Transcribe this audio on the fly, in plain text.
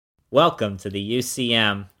Welcome to the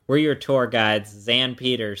UCM. We're your tour guides, Xan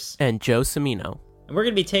Peters. And Joe Cimino. And we're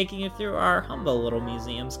going to be taking you through our humble little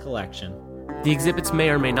museum's collection. The exhibits may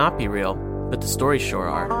or may not be real, but the stories sure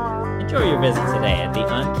are. Enjoy your visit today at the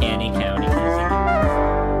Uncanny County Museum.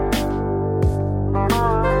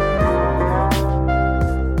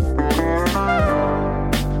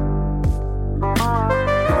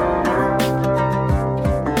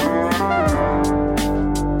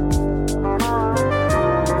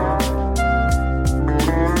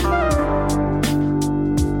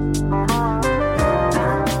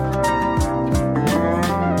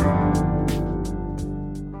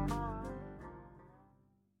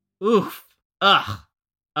 Oof. Ugh.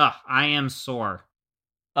 I am sore.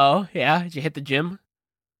 Oh, yeah? Did you hit the gym?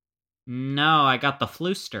 No, I got the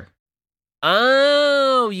flooster.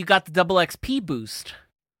 Oh, you got the double XP boost.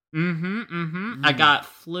 I got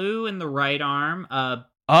flu in the right arm,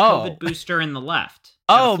 COVID booster in the left.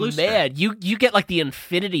 Oh, man. You get like the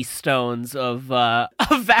infinity stones of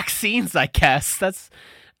vaccines, I guess. That's...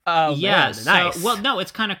 Oh, yeah, man, nice. Well, no,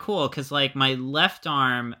 it's kind of cool, because, like, my left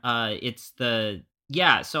arm, it's the...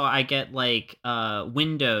 Yeah, so I get, like,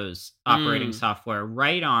 Windows operating software.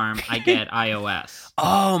 Right arm, I get iOS.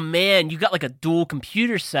 Oh, man, you got, like, a dual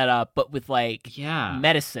computer setup, but with, like,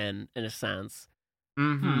 medicine, in a sense.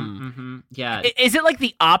 Yeah. Is it, like,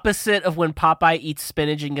 the opposite of when Popeye eats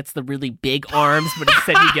spinach and gets the really big arms, but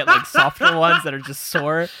instead you get, like, softer ones that are just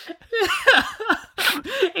sore?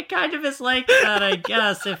 It kind of is like that, I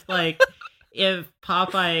guess, if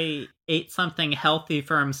Popeye ate something healthy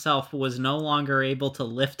for himself, was no longer able to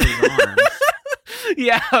lift his arms.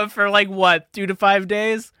 Yeah, for like, what, 2 to 5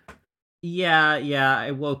 days? Yeah,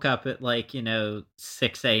 I woke up at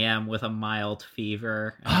 6 a.m. with a mild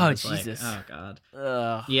fever. Oh, Jesus. Oh, God.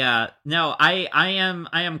 Ugh. Yeah, no, I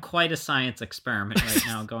am quite a science experiment right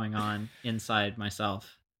now going on inside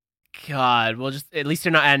myself. God, well, just at least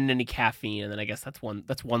you're not adding any caffeine, and then I guess that's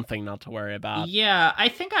one thing not to worry about. Yeah, I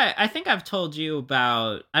think I've told you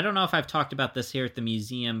about. I don't know if I've talked about this here at the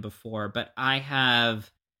museum before, but I have.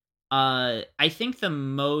 I think the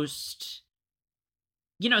most.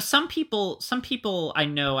 Some people I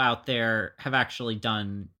know out there have actually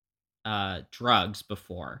done drugs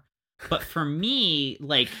before, but for me,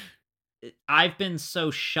 I've been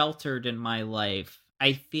so sheltered in my life.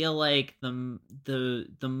 I feel like the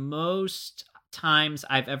most times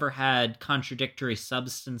I've ever had contradictory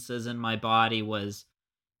substances in my body was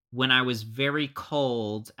when I was very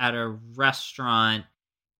cold at a restaurant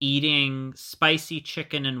eating spicy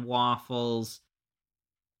chicken and waffles,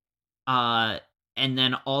 and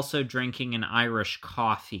then also drinking an Irish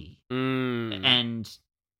coffee, and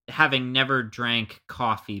having never drank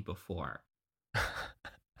coffee before.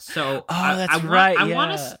 So that's right.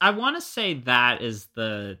 I want to say that is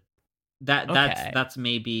that's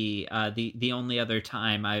maybe the only other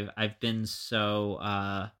time I've been so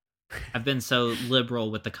liberal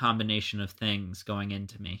with the combination of things going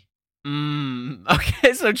into me.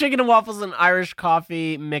 Okay, so chicken and waffles and Irish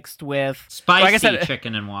coffee mixed with spicy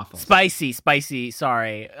chicken and waffles. Spicy.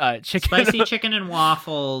 Sorry, spicy chicken and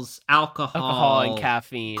waffles, alcohol and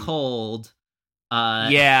caffeine, cold.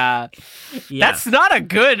 Yeah. That is not a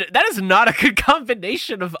good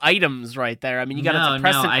combination of items right there. I mean, you got a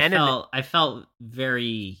depressant and I felt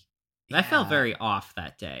very off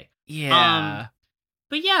that day. Yeah.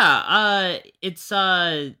 But yeah, it's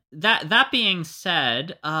that being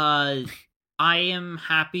said, I am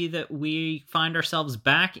happy that we find ourselves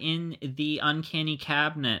back in the Uncanny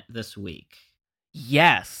Cabinet this week.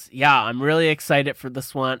 Yes. Yeah, I'm really excited for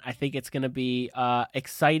this one. I think it's going to be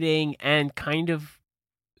exciting and kind of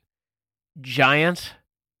giant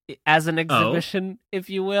as an exhibition, if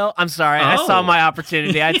you will. I'm sorry. I saw my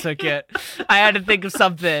opportunity. I took it. I had to think of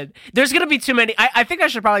something. There's going to be too many. I think I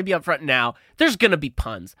should probably be upfront now. There's going to be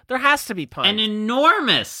puns. There has to be puns. An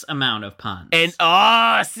enormous amount of puns. And,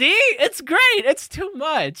 see? It's great. It's too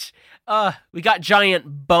much. We got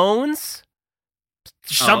giant bones.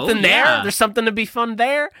 Something there. Yeah. There's something to be fun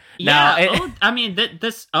there. Yeah.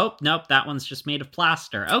 This. Oh, nope. That one's just made of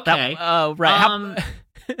plaster. Okay. Right.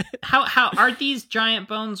 How are these giant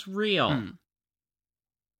bones real?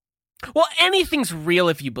 Well, anything's real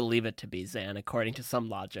if you believe it to be, Xan, according to some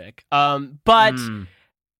logic. But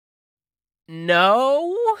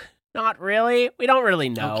no, not really. We don't really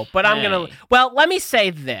know. Okay. But I'm gonna. Well, let me say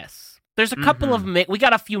this. There's a couple of we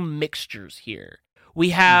got a few mixtures here. We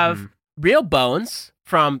have real bones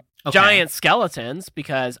from giant skeletons,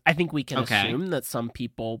 because I think we can assume that some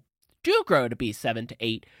people do grow to be 7 to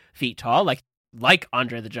 8 feet tall, like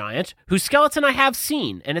Andre the Giant, whose skeleton I have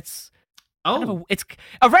seen, and it's Oh, it's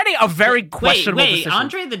already a very questionable decision.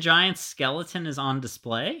 Andre the Giant's skeleton is on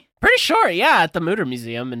display? Pretty sure, yeah, at the Mutter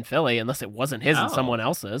Museum in Philly, unless it wasn't his and someone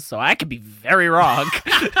else's, so I could be very wrong.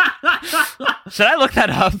 Should I look that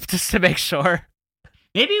up just to make sure?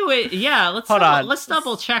 Maybe let's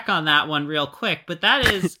double check on that one real quick, but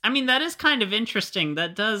that is, that is kind of interesting.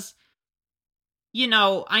 That does,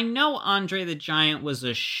 I know Andre the Giant was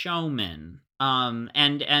a showman,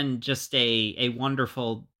 and just a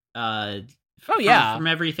wonderful, from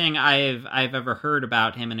everything I've ever heard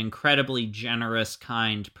about him, an incredibly generous,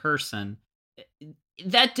 kind person.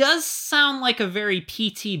 That does sound like a very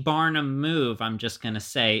P.T. Barnum move, I'm just gonna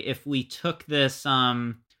say, if we took this,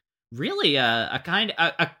 really a kind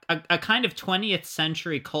of 20th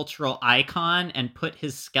century cultural icon and put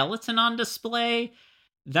his skeleton on display.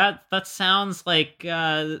 That sounds like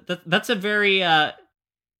that's a very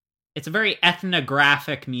it's a very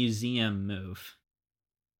ethnographic museum move.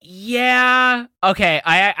 Yeah. Okay.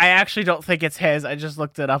 I actually don't think it's his. I just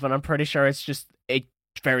looked it up, and I'm pretty sure it's just a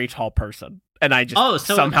very tall person, and I just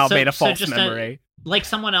somehow made a false memory. Like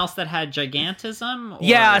someone else that had gigantism? Or...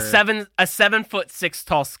 Yeah, a 7'6"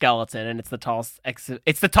 tall skeleton, and it's the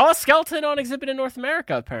tallest skeleton on exhibit in North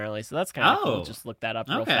America, apparently. So that's kind of cool. Just look that up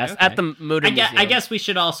real fast at the Mutter Museum. I guess we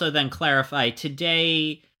should also then clarify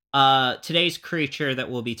today's creature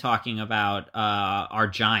that we'll be talking about are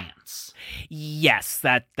giants. Yes,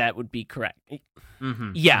 that would be correct.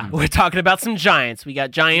 Mm-hmm. Yeah, we're talking about some giants. We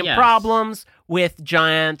got giant problems with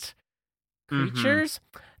giant creatures.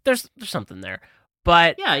 There's something there.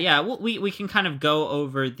 But we can kind of go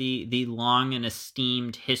over the long and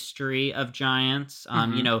esteemed history of giants.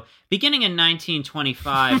 Beginning in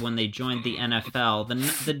 1925 when they joined the NFL,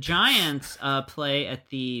 the Giants play at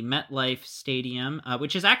the MetLife Stadium,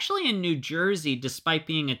 which is actually in New Jersey, despite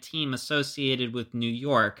being a team associated with New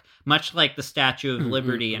York, much like the Statue of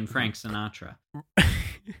Liberty and Frank Sinatra.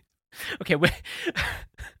 Okay,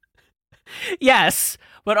 yes.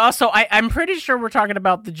 But also, I'm pretty sure we're talking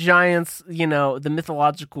about the Giants, the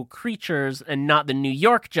mythological creatures, and not the New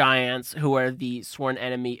York Giants, who are the sworn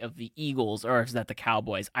enemy of the Eagles, or is that the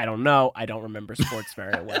Cowboys? I don't know. I don't remember sports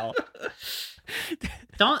very well.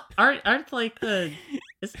 Aren't like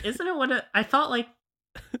isn't it what I thought like?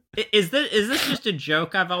 Is this just a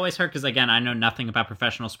joke I've always heard? Because again, I know nothing about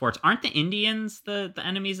professional sports. Aren't the Indians the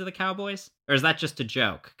enemies of the Cowboys, or is that just a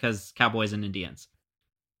joke? Because Cowboys and Indians.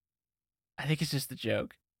 I think it's just a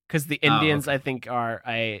joke because the Indians, I think, are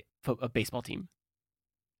a baseball team.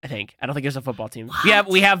 I don't think there's a football team. What?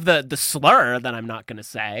 We have the slur that I'm not going to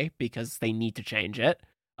say because they need to change it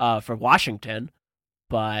for Washington.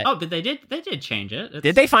 But but they did change it.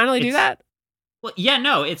 Did they finally do that? Well, yeah,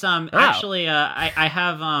 no, it's actually I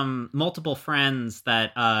have multiple friends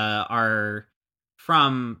that are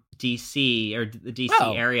from DC or the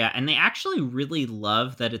DC area, and they actually really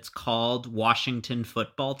love that it's called Washington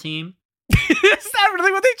Football Team. Is that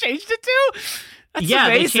really what they changed it to? That's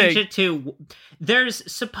amazing. They changed it to. There's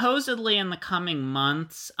supposedly in the coming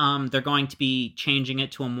months, they're going to be changing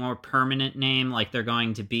it to a more permanent name. Like they're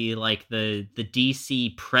going to be like the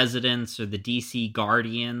DC Presidents or the DC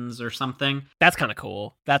Guardians or something. That's kind of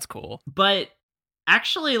cool. That's cool. But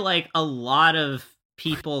actually, like a lot of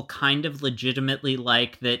people kind of legitimately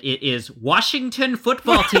like that it is Washington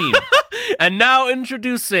Football Team. And now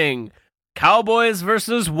introducing Cowboys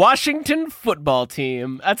versus Washington Football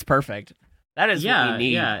Team. That's perfect. That is what we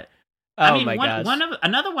need. Yeah. My gosh.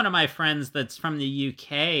 Another one of my friends that's from the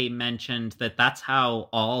UK mentioned that that's how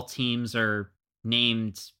all teams are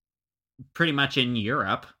named pretty much in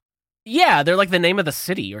Europe. Yeah, they're like the name of the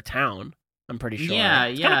city or town. I'm pretty sure.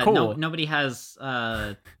 Yeah. Cool. Nobody has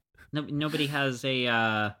nobody has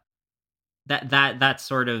a that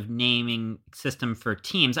sort of naming system for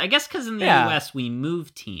teams. I guess because in the US we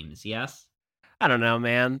move teams. Yes. I don't know,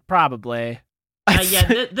 man. Probably.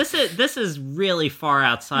 This is really far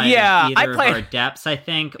outside of either of our depths, I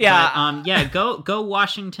think. Yeah. But, go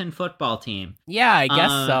Washington Football Team. Yeah, I guess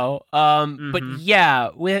so. But yeah,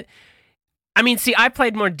 I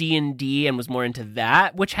played more D&D and was more into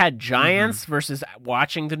that, which had Giants versus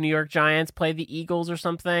watching the New York Giants play the Eagles or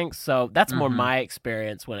something. So that's more my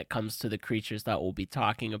experience when it comes to the creatures that we'll be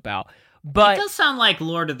talking about. But it does sound like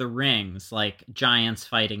Lord of the Rings, like giants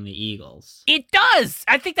fighting the Eagles. It does.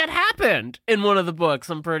 I think that happened in one of the books.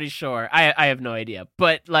 I'm pretty sure. I have no idea.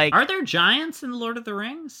 But like, are there giants in Lord of the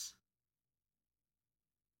Rings?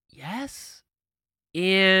 Yes.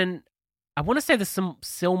 I want to say the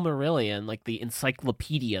Silmarillion, like the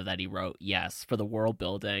encyclopedia that he wrote. Yes, for the world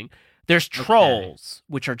building. There's trolls,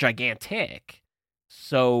 which are gigantic.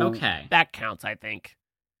 So that counts, I think.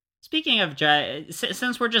 Speaking of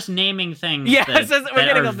since we're just naming things we're that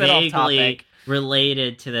getting are a bit off vaguely topic.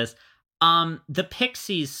 related to this, the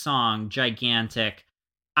Pixies song "Gigantic,"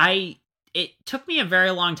 it took me a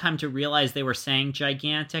very long time to realize they were saying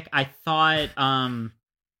gigantic. I thought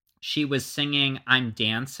she was singing "I'm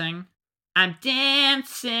dancing, I'm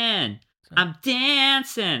dancing, I'm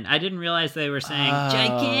dancing." I didn't realize they were saying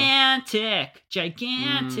gigantic,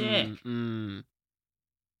 gigantic.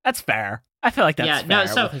 That's fair. I feel like that's fair.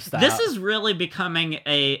 So this is really becoming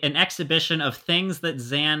an exhibition of things that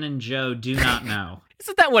Xan and Joe do not know.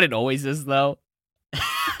 Isn't that what it always is, though?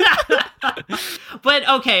 But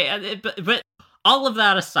okay, but all of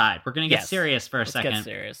that aside, we're going to get serious for a second. Let's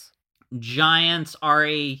get serious. Giants are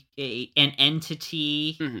an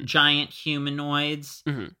entity, giant humanoids.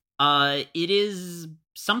 It is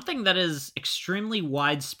something that is extremely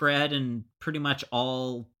widespread in pretty much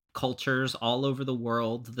all cultures all over the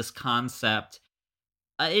world, this concept.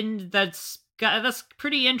 And that's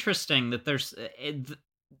pretty interesting that there's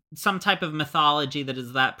some type of mythology that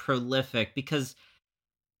is that prolific, because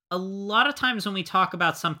a lot of times when we talk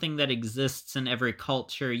about something that exists in every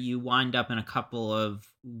culture, you wind up in a couple of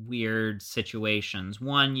weird situations.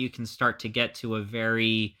 One, you can start to get to a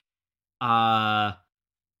very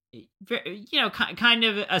kind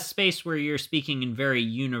of a space where you're speaking in very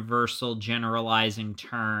universal, generalizing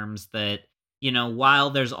terms that, while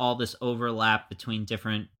there's all this overlap between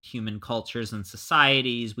different human cultures and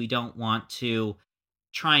societies, we don't want to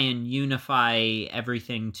try and unify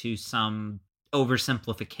everything to some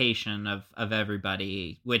oversimplification of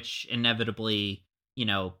everybody, which inevitably,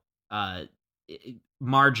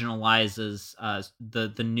 marginalizes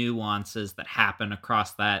the nuances that happen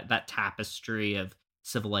across that tapestry of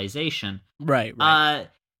civilization. Right. And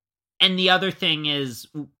the other thing is,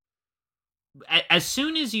 as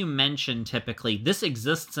soon as you mention typically this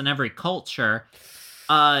exists in every culture,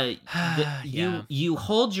 you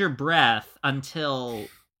hold your breath until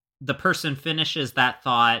the person finishes that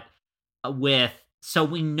thought with, so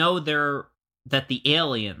we know that the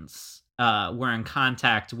aliens were in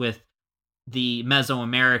contact with the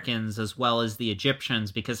Mesoamericans as well as the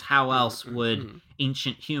Egyptians, because how else would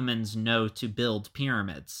ancient humans know to build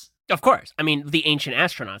pyramids? Of course. I mean, the ancient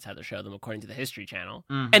astronauts had to show them, according to the History Channel.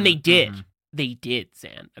 And they did. They did,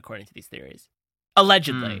 Xan, according to these theories.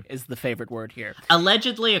 Allegedly is the favorite word here.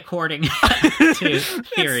 Allegedly, according to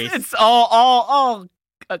theories. It's all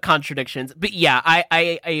contradictions. But yeah,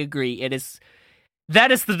 I agree.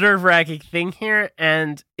 That is the nerve-wracking thing here,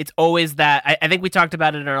 and it's always that. I think we talked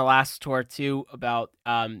about it in our last tour too, about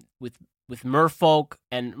with merfolk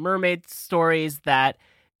and mermaid stories, that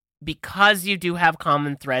because you do have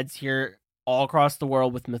common threads here all across the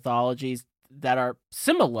world with mythologies that are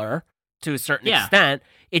similar to a certain extent,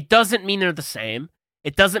 it doesn't mean they're the same.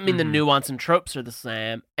 It doesn't mean the nuance and tropes are the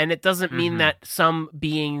same, and it doesn't mean that some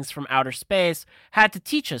beings from outer space had to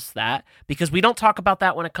teach us that, because we don't talk about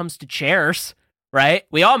that when it comes to chairs. Right?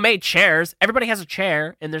 We all made chairs. Everybody has a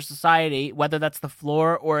chair in their society, whether that's the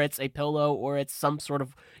floor or it's a pillow or it's some sort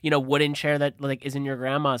of, wooden chair that like is in your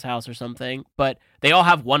grandma's house or something. But they all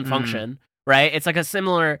have one function, right? It's like a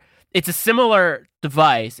similar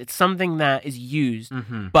device. It's something that is used,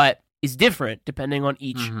 but is different depending on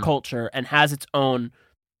each culture and has its own.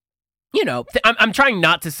 I'm trying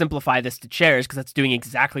not to simplify this to chairs, because that's doing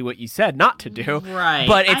exactly what you said not to do. Right.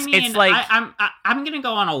 But it's like I'm going to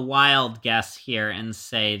go on a wild guess here and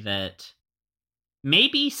say that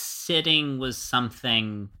maybe sitting was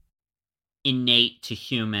something innate to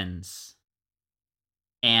humans,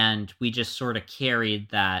 and we just sort of carried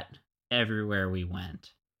that everywhere we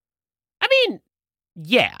went. I mean,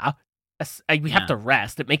 yeah. We have to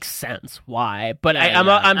rest. It makes sense why, but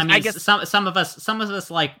I guess some of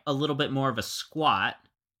us like a little bit more of a squat.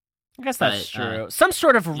 I guess that's true. Some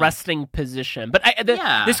sort of resting position, but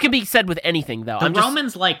this can be said with anything, though. The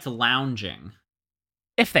Romans liked lounging,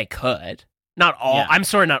 if they could. Not all. Yeah. I'm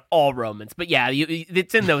sorry, not all Romans, but yeah,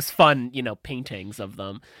 it's in those fun, paintings of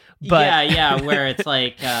them. But where it's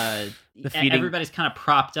like everybody's kind of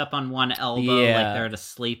propped up on one elbow, like they're at a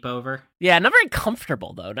sleepover. Yeah, not very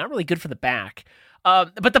comfortable though. Not really good for the back.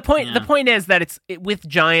 But the point is that with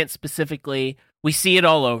giants specifically, we see it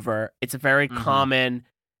all over. It's a very common,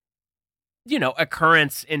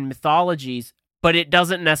 occurrence in mythologies, but it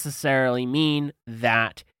doesn't necessarily mean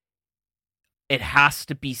that it has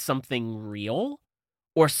to be something real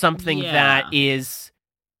or something that is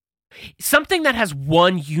something that has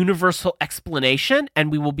one universal explanation,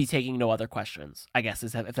 and we will be taking no other questions, I guess,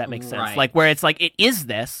 if that makes sense. Like, where it's like, it is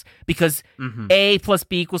this because A plus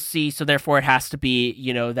B equals C, so therefore it has to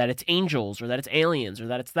be, that it's angels or that it's aliens or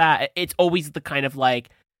that it's that. It's always the kind of like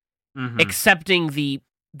accepting the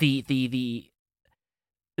the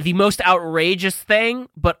most outrageous thing,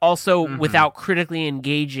 but also without critically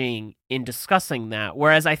engaging in discussing that.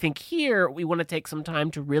 Whereas I think here we want to take some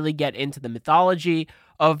time to really get into the mythology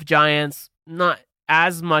of giants, not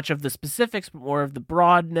as much of the specifics, but more of the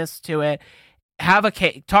broadness to it.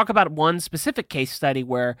 Talk about one specific case study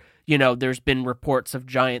where, there's been reports of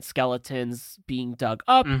giant skeletons being dug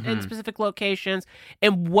up in specific locations,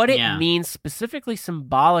 and what it means specifically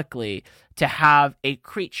symbolically to have a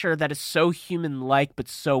creature that is so human-like but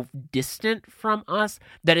so distant from us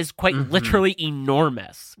that is quite literally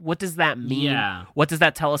enormous. What does that mean? Yeah. What does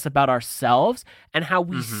that tell us about ourselves and how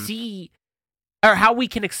we see, or how we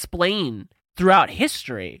can explain throughout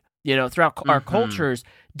history, throughout our cultures,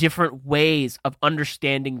 different ways of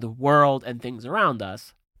understanding the world and things around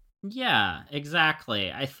us. Yeah,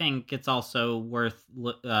 exactly. I think it's also worth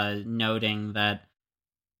noting that,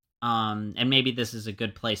 and maybe this is a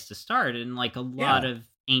good place to start, in like a lot of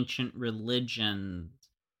ancient religions,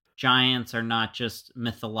 giants are not just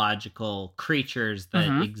mythological creatures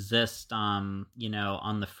that exist, on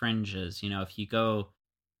the fringes. If you go,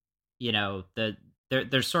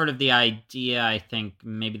 there's sort of the idea, I think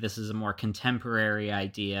maybe this is a more contemporary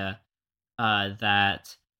idea,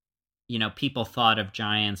 that people thought of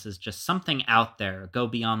giants as just something out there. Go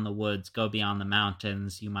beyond the woods, go beyond the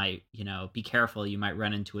mountains. You might, be careful. You might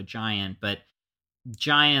run into a giant. But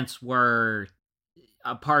giants were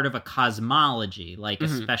a part of a cosmology, like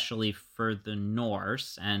especially for the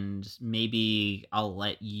Norse. And maybe I'll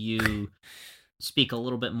let you speak a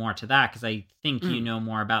little bit more to that, because I think you know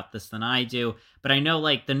more about this than I do. But I know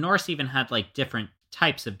like the Norse even had like different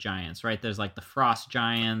types of giants, right? There's like the frost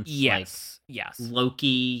giants. Yes.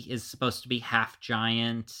 Loki is supposed to be half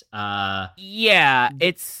giant.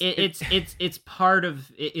 It's part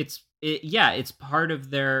of it's part of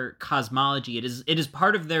their cosmology. It is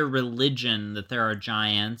part of their religion that there are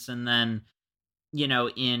giants. And then,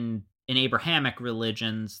 in Abrahamic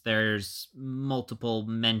religions, there's multiple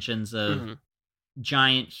mentions of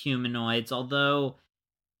giant humanoids, although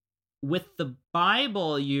with the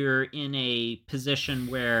Bible, you're in a position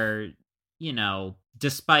where,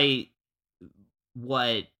 despite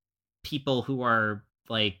what people who are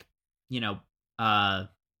like,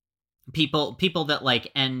 people that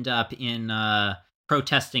like end up in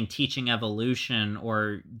protesting teaching evolution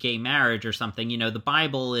or gay marriage or something, the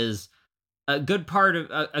Bible is a good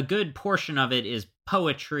portion of it is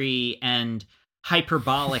poetry and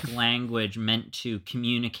hyperbolic language meant to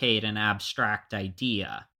communicate an abstract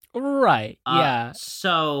idea. Right. Yeah.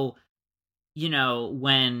 So,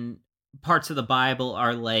 when parts of the Bible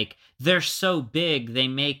are like, they're so big, they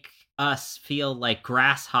make us feel like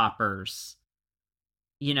grasshoppers,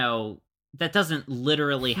 that doesn't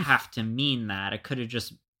literally have to mean that. It could have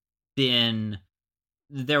just been,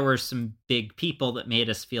 there were some big people that made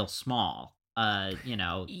us feel small. It's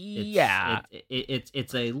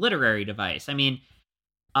a literary device. I mean,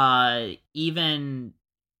 even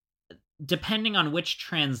depending on which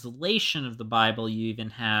translation of the Bible you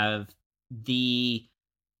even have, the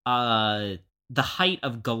height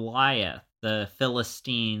of Goliath, the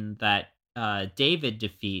Philistine that David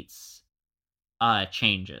defeats,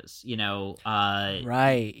 changes.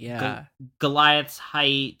 Right, yeah. Goliath's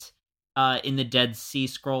height in the Dead Sea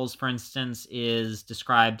Scrolls, for instance, is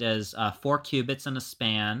described as 4 cubits in a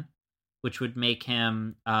span, which would make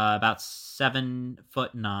him about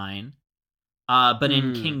 7'9". But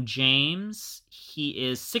in King James, he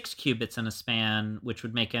is 6 cubits in a span, which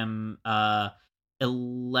would make him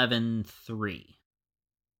 11'3".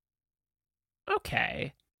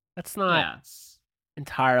 Okay, that's not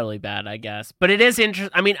entirely bad, I guess. But it is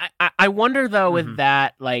interesting. I mean, I wonder though with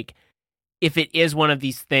that, like, if it is one of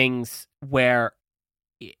these things where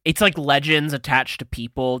it's like legends attached to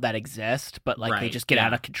people that exist, but like they just get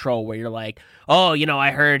out of control, where you're like, oh,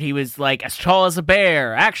 I heard he was like as tall as a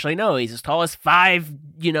bear. Actually, no, he's as tall as 5,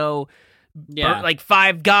 like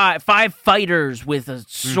 5 fighters with a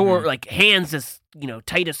sword, like hands as,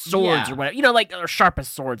 tight as swords or whatever, like, or sharp as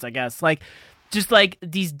swords, I guess. Like, just like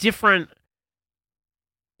these different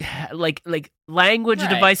like language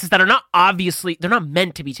devices that are not obviously, they're not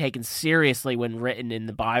meant to be taken seriously when written in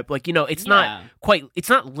the Bible. Like, it's not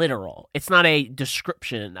literal. It's not a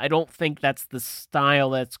description. I don't think that's the style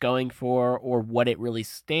that's going for or what it really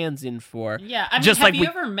stands in for. Yeah, I mean, just have you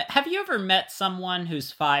ever met someone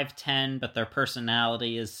who's 5'10" but their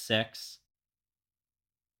personality is 6?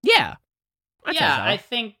 Yeah. I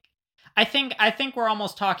think we're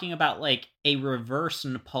almost talking about like a reverse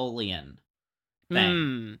Napoleon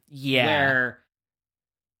thing. Where,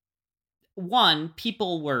 one,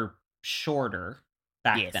 people were shorter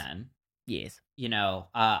back then. Yes.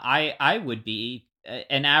 I would be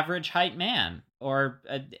an average height man or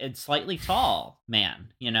a slightly tall man,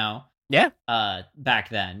 Yeah. Back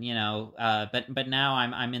then, but now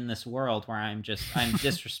I'm in this world where I'm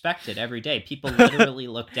disrespected every day. People literally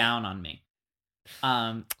look down on me.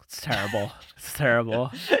 It's terrible. It's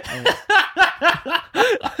terrible.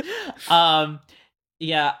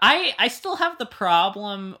 Yeah, I still have the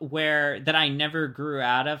problem that I never grew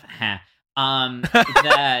out of.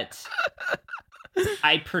 That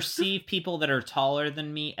I perceive people that are taller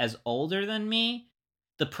than me as older than me.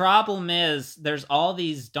 The problem is there's all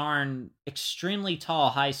these darn extremely tall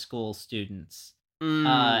high school students.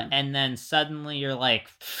 And then suddenly you're like,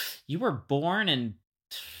 you were born in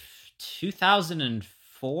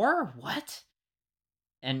 2004? What?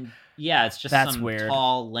 And yeah, it's just That's some weird.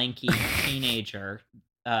 tall, lanky teenager.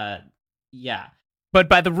 Yeah. But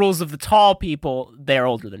by the rules of the tall people, they're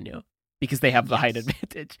older than you because they have the height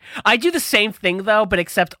advantage. I do the same thing, though, but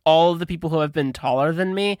except all of the people who have been taller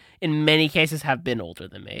than me, in many cases, have been older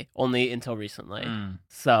than me, only until recently.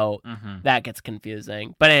 So that gets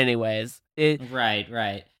confusing. But anyways.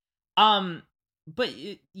 Right. But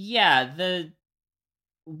yeah,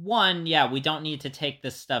 we don't need to take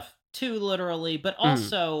this stuff too literally, but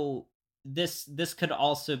also this could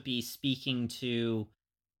also be speaking to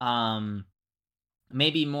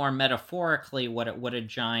maybe more metaphorically what a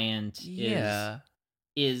giant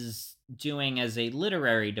is doing as a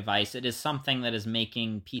literary device. It is something that is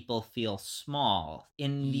making people feel small.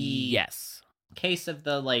 In the case of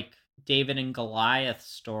the David and Goliath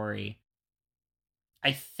story,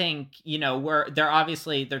 I think, where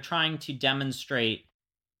they're trying to demonstrate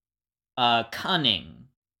cunning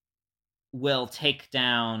will take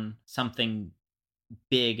down something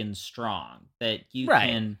big and strong, that you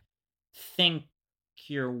can think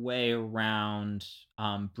your way around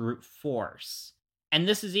brute force. And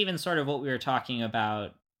this is even sort of what we were talking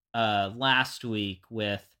about last week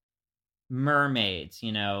with mermaids,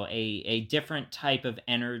 a different type of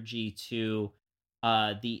energy to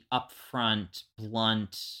the upfront,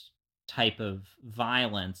 blunt type of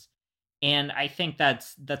violence. And I think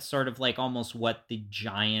that's sort of almost what the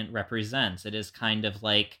giant represents. It is kind of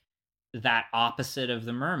that opposite of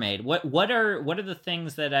the mermaid. What are the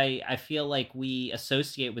things that I feel like we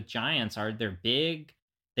associate with giants? They're big,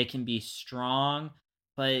 they can be strong,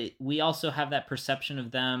 but we also have that perception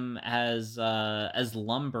of them as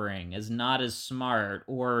lumbering, as not as smart,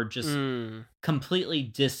 or just completely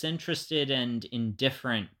disinterested and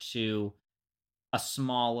indifferent to a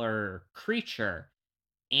smaller creature.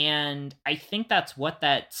 And I think that's what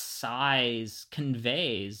that size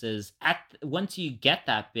conveys, is once you get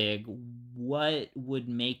that big, what would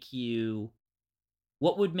make you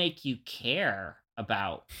care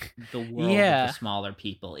about the world of the smaller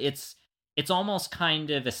people? It's almost kind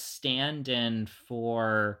of a stand-in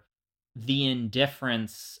for the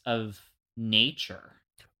indifference of nature.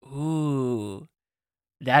 Ooh,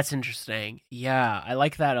 that's interesting. Yeah, I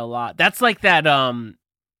like that a lot. That's like that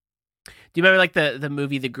do you remember the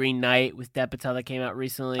movie The Green Knight with Dev Patel that came out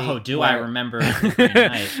recently? Oh, I remember The Green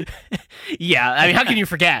Knight? Yeah, I mean, how can you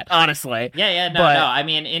forget? Honestly. Yeah. No. I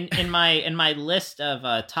mean, in my list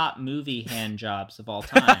of top movie hand jobs of all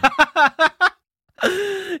time.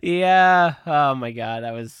 Yeah. Oh my god,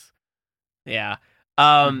 that was. Yeah.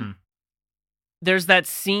 There's that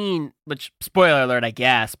scene, which spoiler alert, I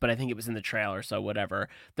guess, but I think it was in the trailer, so whatever.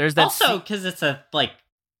 There's that also because it's a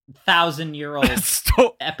 1,000-year-old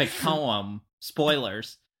epic poem.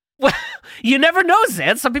 Spoilers. Well, you never know,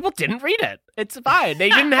 Xan. Some people didn't read it. It's fine. They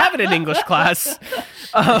didn't have it in English class.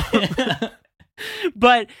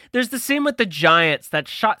 But there's the scene with the giants that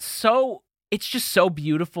shot so... It's just so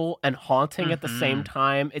beautiful and haunting at the same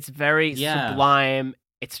time. It's very sublime.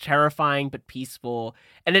 It's terrifying but peaceful.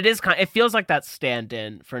 And it feels like that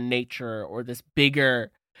stand-in for nature, or this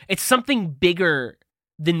bigger... It's something bigger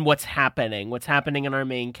than what's happening in our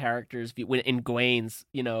main characters, in Gawain's,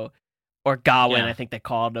 or Gawain, I think they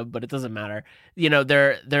called him, but it doesn't matter.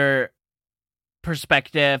 Their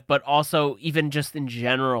perspective, but also even just in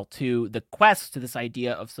general to the quest, to this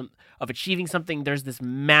idea of achieving something. There's this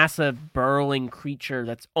massive burrowing creature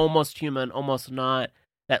that's almost human, almost not,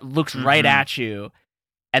 that looks right at you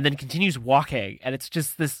and then continues walking. And it's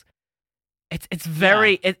just this, it's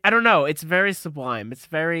very, I don't know. It's very sublime. It's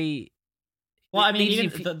very, well, I mean,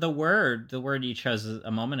 even the word you chose a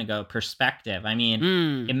moment ago, perspective. I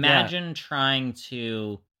mean, imagine trying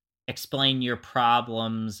to explain your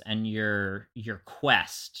problems and your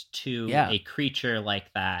quest to a creature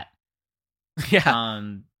like that. Yeah.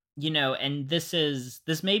 And this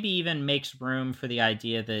maybe even makes room for the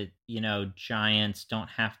idea that, giants don't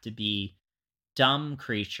have to be dumb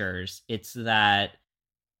creatures. It's that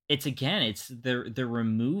it's the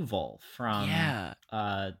removal from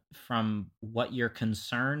what your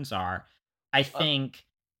concerns are. I think,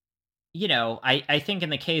 I think in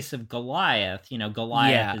the case of Goliath,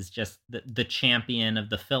 Goliath is just the champion of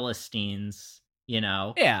the Philistines, big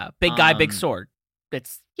guy, big sword.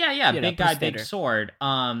 It's big guy, big sword.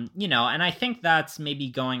 And I think that's maybe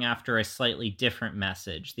going after a slightly different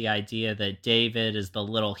message. The idea that David is the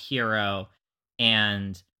little hero,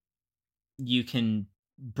 and you can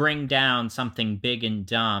bring down something big and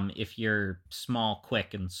dumb if you're small,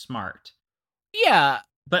 quick, and smart. Yeah.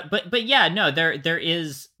 But yeah, no, there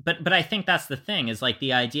is, but I think that's the thing, is like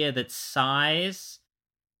the idea that size,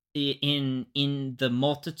 in the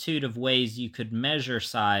multitude of ways you could measure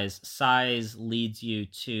size leads you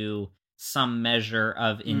to some measure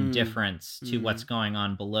of indifference to what's going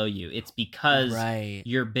on below you. It's because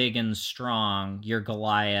you're big and strong, you're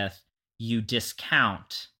Goliath, you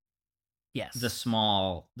discount the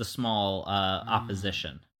small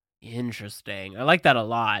opposition. Interesting. I like that a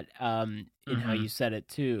lot. In how you said it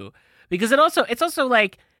too, because it's also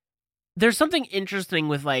like there's something interesting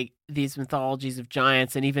with like these mythologies of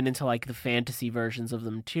giants, and even into like the fantasy versions of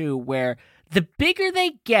them too, where the bigger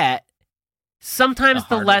they get, sometimes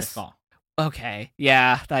the less. Okay,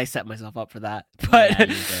 yeah, I set myself up for that, but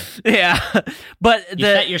but you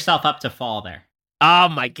set yourself up to fall there. Oh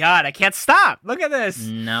my god, I can't stop! Look at this.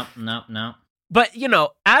 No. But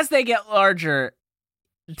as they get larger,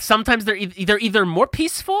 sometimes they're either more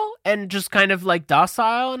peaceful and just kind of like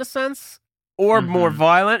docile in a sense, or more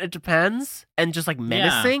violent. It depends, and just like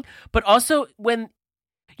menacing. But also when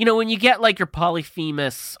you get like your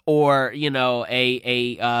Polyphemus, or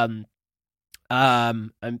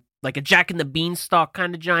like a Jack and the Beanstalk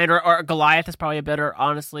kind of giant, or a Goliath is probably a better,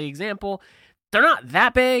 honestly, example. They're not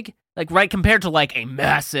that big, like compared to like a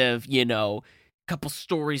massive, couple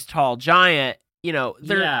stories tall giant.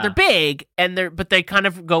 They're big, but they kind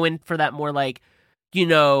of go in for that more like,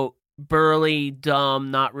 burly, dumb,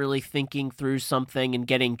 not really thinking through something and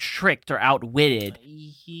getting tricked or outwitted.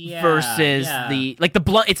 Versus the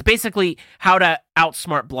blunt. It's basically how to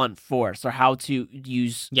outsmart blunt force, or how to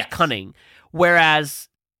use cunning. Whereas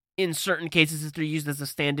in certain cases, if they're used as a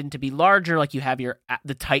stand-in to be larger, like you have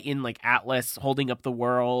the Titan, like Atlas, holding up the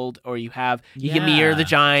world, or you have Ymir the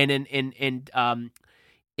giant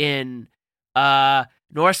in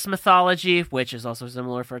Norse mythology, which is also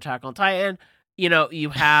similar for Attack on Titan. You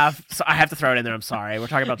have. So I have to throw it in there. I'm sorry. We're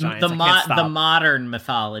talking about giants. The modern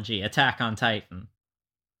mythology, Attack on Titan.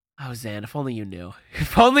 Oh, Xan, if only you knew.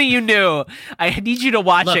 If only you knew. I need you to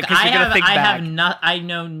watch it, because you're going to think back. I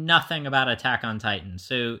know nothing about Attack on Titan,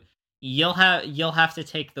 so you'll have to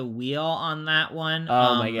take the wheel on that one.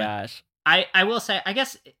 Oh my gosh. I will say, I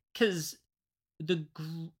guess, because the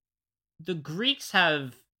Greeks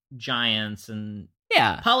have giants, and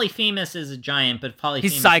Polyphemus is a giant, but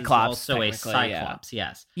Polyphemus is also a Cyclops.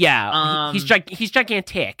 Yes. Yeah. He's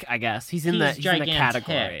gigantic, I guess. He's in the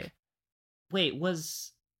category. Wait, was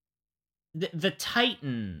the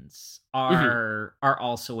Titans are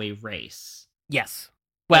also a race? Yes.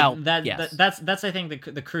 Well, that's I think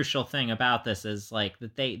the crucial thing about this is like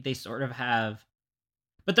that they sort of have,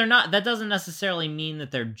 but they're not. That doesn't necessarily mean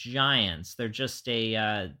that they're giants. They're just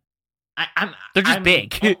they're just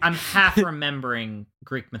big. I'm half remembering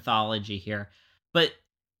Greek mythology here, but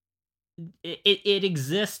it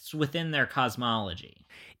exists within their cosmology.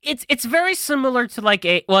 It's very similar to like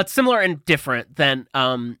it's similar and different than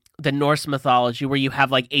the Norse mythology, where you have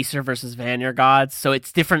like Aesir versus Vanir gods. So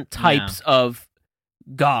it's different types of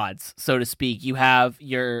gods, so to speak. You have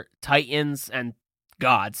your Titans and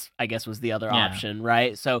gods, I guess was the other option,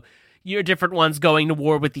 right? So your different ones going to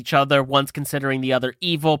war with each other, one's considering the other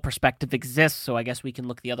evil. Perspective exists, so I guess we can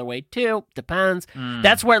look the other way too. Depends.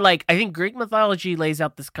 That's where like I think Greek mythology lays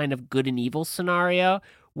out this kind of good and evil scenario,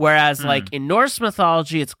 whereas like in Norse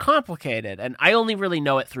mythology it's complicated, and I only really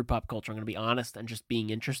know it through pop culture, I'm going to be honest, and just being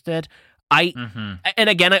interested. And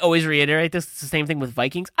again, I always reiterate this, it's the same thing with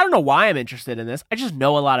Vikings. I don't know why I'm interested in this. I just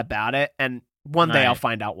know a lot about it, and one day I'll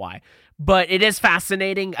find out why. But it is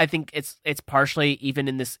fascinating. I think it's partially even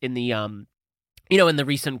in the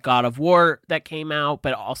recent God of War that came out,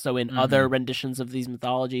 but also in other renditions of these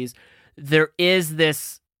mythologies. There is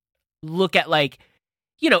this look at like,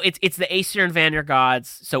 it's the Aesir and Vanir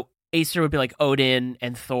gods. So Aesir would be like Odin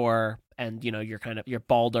and Thor, and your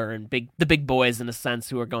Balder and the big boys in a sense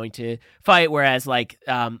who are going to fight. Whereas like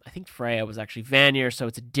I think Freya was actually Vanir, so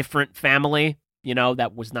it's a different family.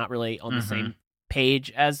 That was not really on the same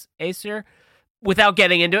page as Aesir. Without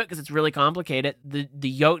getting into it, because it's really complicated, the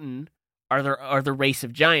Jotun are the race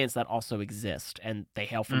of giants that also exist, and they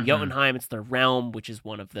hail from Jotunheim. It's their realm, which is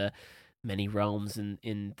one of the many realms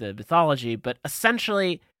in the mythology, but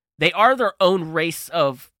essentially they are their own race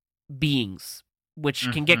of beings,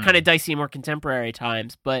 which can get kind of dicey in more contemporary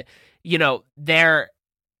times. But, they're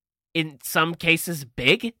in some cases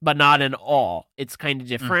big, but not in all. It's kind of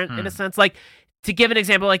different in a sense. Like, to give an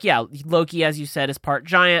example, like, yeah, Loki, as you said, is part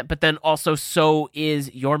giant, but then also so is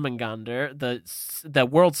Jormungandr, the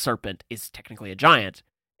world serpent, is technically a giant.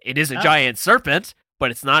 It is a giant serpent, but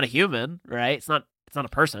it's not a human, right? It's not a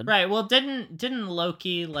person. Right. Well, didn't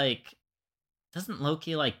Loki doesn't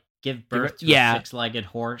Loki give birth to a six-legged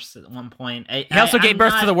horse at one point? He also gave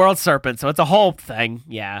birth to the world serpent, so it's a whole thing.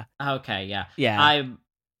 Yeah. Okay. Yeah. Yeah. I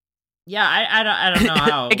don't know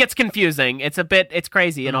how it gets confusing. It's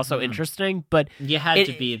crazy and also interesting, but you had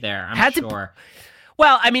to be there. I'm sure.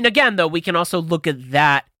 Well, I mean, again, though, we can also look at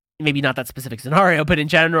that. Maybe not that specific scenario, but in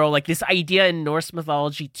general, like this idea in Norse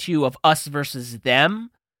mythology too of us versus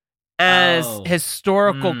them as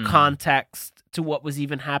historical context to what was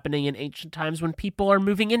even happening in ancient times when people are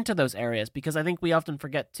moving into those areas. Because I think we often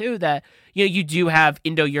forget too that, you do have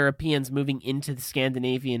Indo-Europeans moving into the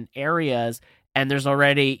Scandinavian areas, and there's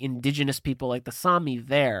already indigenous people like the Sami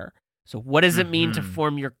there. So what does it mean to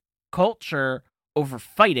form your culture over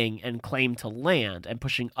fighting and claim to land and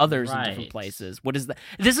pushing others in different places? What is that?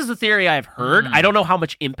 This is a theory I've heard. I don't know how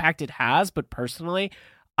much impact it has, but personally,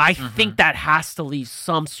 I think that has to leave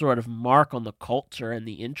some sort of mark on the culture and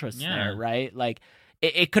the interest there, right? Like,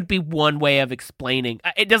 it could be one way of explaining.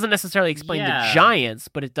 It doesn't necessarily explain the giants,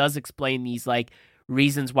 but it does explain these,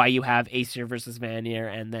 reasons why you have Aesir versus Vanir,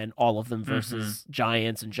 and then all of them versus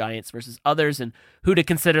giants, and giants versus others, and who to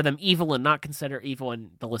consider them evil and not consider evil,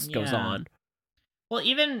 and the list goes on. Well,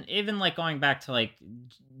 even going back to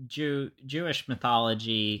Jewish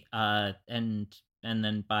mythology, and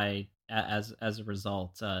then by as a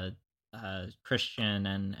result, Christian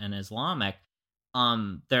and Islamic,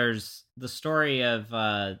 there's the story of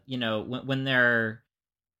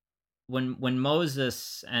when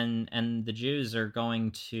Moses and the Jews are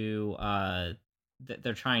going to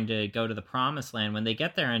they're trying to go to the promised land. When they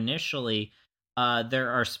get there initially,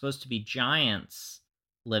 there are supposed to be giants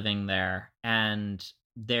living there, and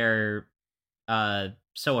they're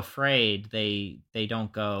so afraid they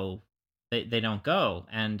don't go. They don't go,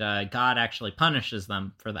 and God actually punishes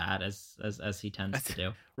them for that, as he tends to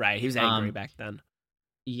do. Right, he was angry back then.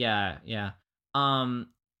 Yeah.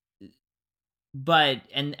 But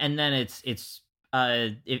and then it's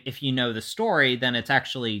if you know the story, then it's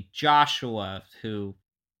actually Joshua who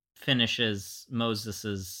finishes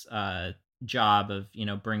Moses's job of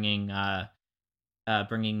bringing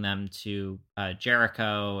them to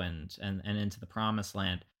Jericho and into the promised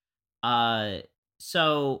land.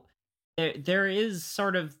 So there is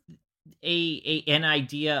sort of an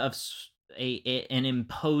idea of an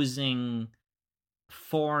imposing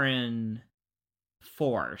foreign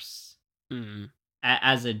force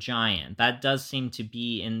as a giant. That does seem to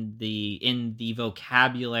be in the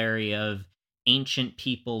vocabulary of ancient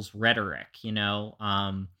people's rhetoric.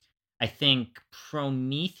 I think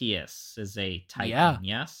Prometheus is a titan.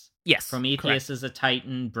 Yes, Prometheus correct. is a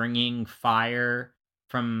titan, bringing fire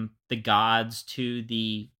from the gods to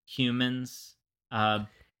the humans.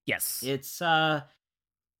 Yes, it's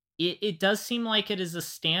it does seem like it is a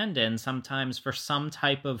stand-in sometimes for some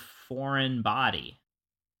type of foreign body.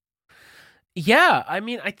 Yeah, I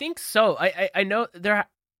mean, I think so. I know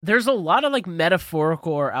there's a lot of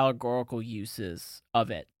metaphorical or allegorical uses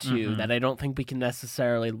of it too that I don't think we can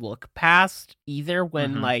necessarily look past either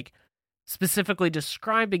when specifically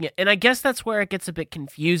describing it. And I guess that's where it gets a bit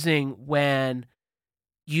confusing when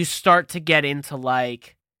you start to get into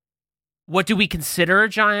what do we consider a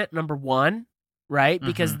giant, number one, right?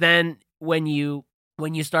 Because then when you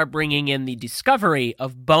start bringing in the discovery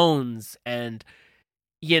of bones and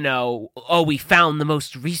we found the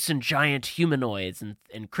most recent giant humanoids and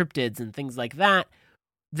cryptids and things like that,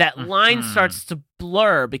 that line starts to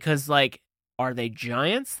blur because are they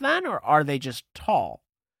giants then, or are they just tall?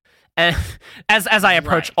 And as I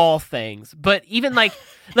approach all things, but even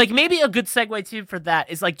maybe a good segue too for that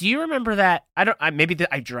is do you remember that? I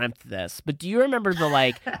dreamt this, but do you remember the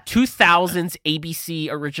 2000s ABC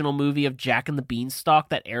original movie of Jack and the Beanstalk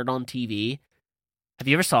that aired on TV? Have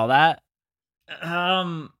you ever saw that?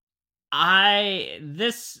 I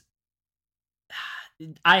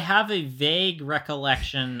have a vague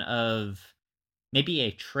recollection of maybe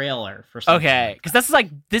a trailer for something. Okay, because this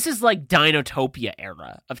is Dinotopia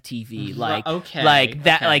era of TV,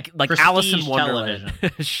 Alice in Wonderland.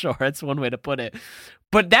 Sure, that's one way to put it.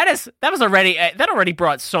 But that already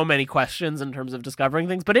brought so many questions in terms of discovering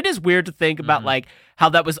things. But it is weird to think about how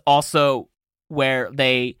that was also where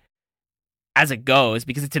they as it goes,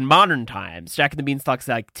 because it's in modern times. Jack and the Beanstalk's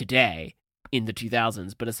like today in the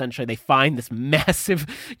 2000s, but essentially they find this massive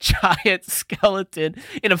giant skeleton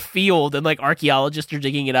in a field, and like archaeologists are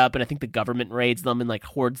digging it up, and I think the government raids them and like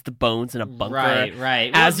hoards the bones in a bunker.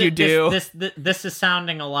 Right. As well, you do. This is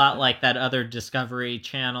sounding a lot like that other Discovery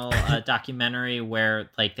Channel documentary where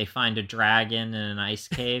like they find a dragon in an ice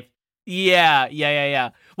cave. Yeah.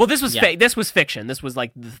 Well, this was fake. This was fiction. This was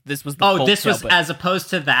like this was. This was as opposed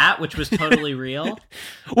to that, which was totally real.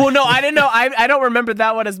 Well, no, I didn't know. I don't remember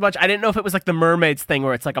that one as much. I didn't know if it was like the Mermaids thing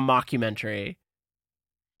where it's like a mockumentary.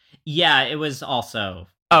 Yeah, it was also.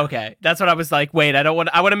 Okay, that's what I was like. Wait, I want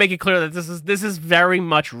to make it clear that this is very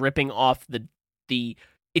much ripping off the.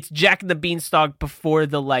 It's Jack and the Beanstalk before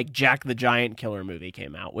the like Jack the Giant Killer movie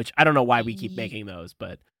came out, which I don't know why we keep making those,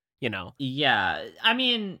 but you know. Yeah, I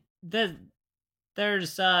mean.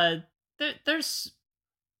 There's that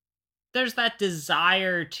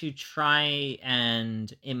desire to try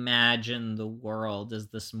and imagine the world as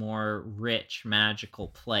this more rich, magical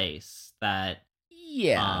place that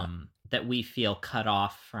that we feel cut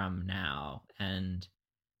off from now, and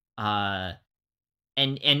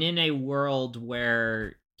in a world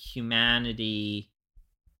where humanity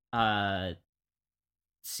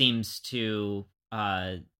seems to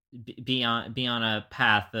be on a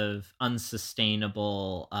path of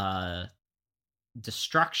unsustainable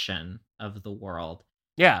destruction of the world.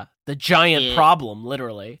 Yeah, the giant problem,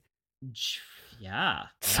 literally. Yeah.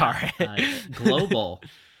 Sorry. Global.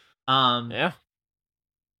 Yeah.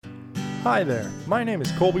 Hi there, my name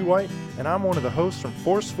is Colby White, and I'm one of the hosts from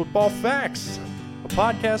Force Football Facts, a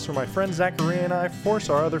podcast where my friend Zachary and I force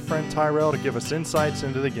our other friend Tyrell to give us insights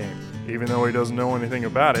into the game, even though he doesn't know anything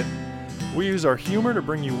about it. We use our humor to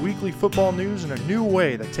bring you weekly football news in a new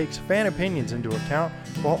way that takes fan opinions into account,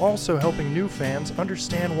 while also helping new fans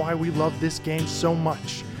understand why we love this game so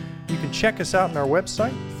much. You can check us out on our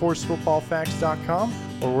website, forcefootballfacts.com,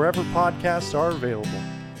 or wherever podcasts are available.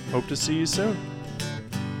 Hope to see you soon.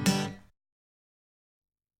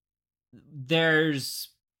 There's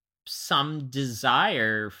some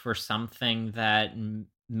desire for something that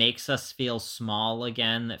makes us feel small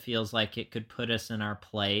again, that feels like it could put us in our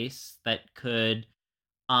place, that could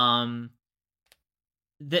that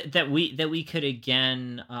we could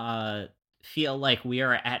again feel like we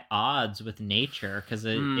are at odds with nature, because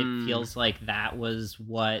it feels like that was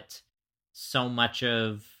what so much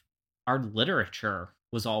of our literature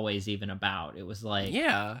was always even about. It was like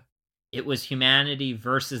it was humanity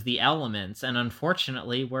versus the elements, and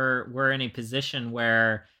unfortunately we're in a position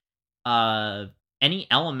where any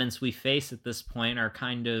elements we face at this point are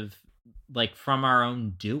kind of like from our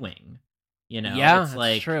own doing, you know? Yeah, it's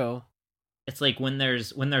like, true. It's like when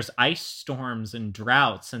there's ice storms and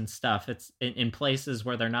droughts and stuff, it's in places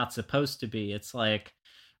where they're not supposed to be. It's like,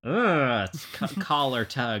 it's collar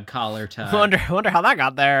tug. I wonder how that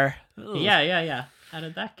got there. Ugh. Yeah. How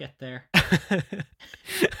did that get there?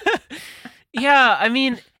 Yeah, I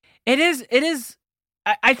mean, it is.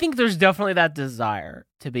 I think there's definitely that desire,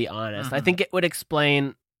 to be honest. Mm-hmm. I think it would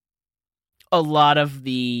explain a lot of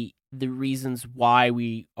the reasons why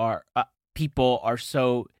we are people are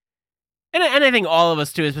so, and I think all of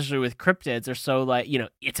us too, especially with cryptids, are so like, you know,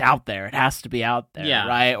 it's out there, it has to be out there,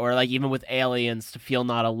 right? Or like even with aliens, to feel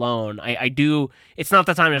not alone. I do. It's not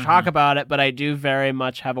the time to talk about it, but I do very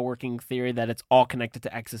much have a working theory that it's all connected to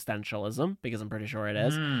existentialism, because I'm pretty sure it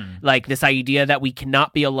is. Like this idea that we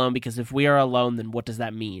cannot be alone, because if we are alone, then what does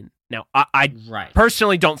that mean? Now, I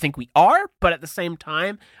personally don't think we are, but at the same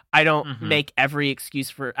time, I don't make every excuse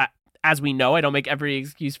for. As we know, I don't make every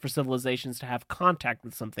excuse for civilizations to have contact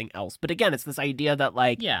with something else. But again, it's this idea that,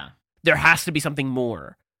 like, there has to be something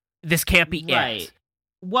more. This can't be it.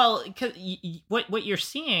 Well, 'cause what you're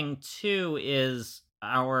seeing, too, is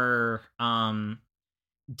our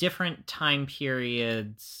different time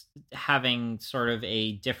periods having sort of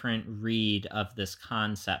a different read of this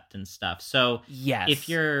concept and stuff. So if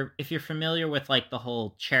you're familiar with, like, the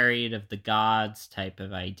whole chariot of the gods type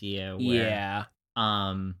of idea, where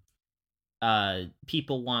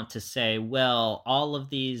people want to say, well, all of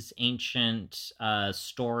these ancient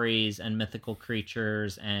stories and mythical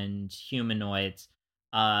creatures and humanoids,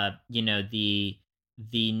 you know, the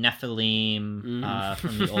Nephilim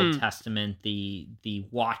from the Old Testament, the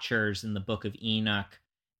Watchers in the Book of Enoch,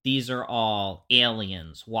 these are all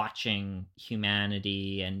aliens watching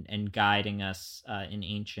humanity and guiding us in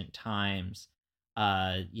ancient times.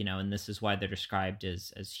 You know, and this is why they're described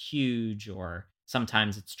as huge, or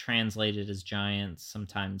sometimes it's translated as giants,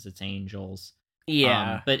 sometimes it's angels.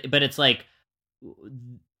 Yeah. But it's like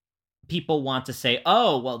people want to say,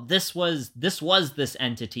 oh, well, this was this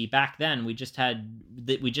entity back then. We just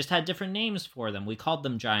had different names for them. We called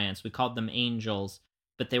them giants. We called them angels,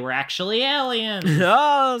 but they were actually aliens.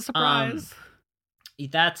 Oh, surprise!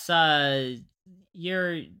 That's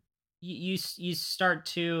you start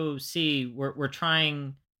to see we're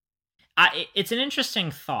trying. It's an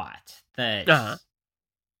interesting thought that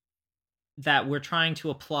that we're trying to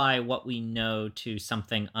apply what we know to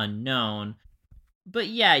something unknown. But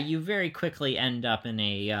yeah, you very quickly end up in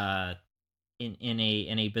a in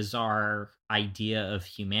a bizarre idea of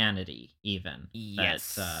humanity, even.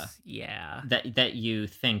 Yes. That you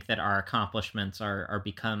think that our accomplishments are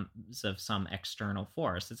becomes of some external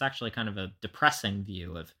force. It's actually kind of a depressing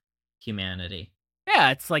view of humanity.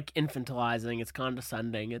 Yeah, it's like infantilizing. It's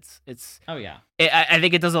condescending. It's. Oh yeah. I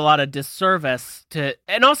think it does a lot of disservice to,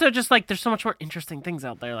 and also just like there's so much more interesting things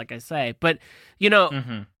out there. Like I say, but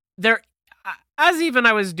there. As even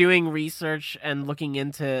I was doing research and looking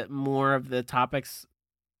into more of the topics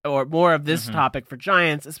or more of this topic for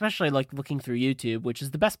giants, especially like looking through YouTube, which is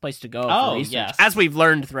the best place to go for research, as we've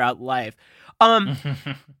learned throughout life.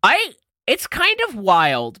 It's kind of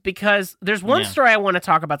wild because there's one story I want to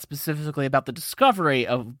talk about specifically about the discovery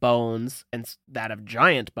of bones and that of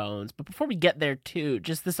giant bones. But before we get there too,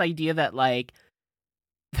 just this idea that like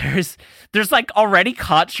there's like already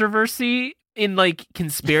controversy in like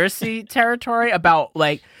conspiracy territory about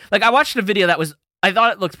like I watched a video that was, I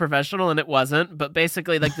thought it looked professional and it wasn't, but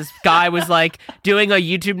basically like this guy was like doing a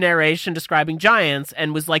YouTube narration describing giants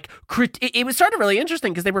and was like it was sort of really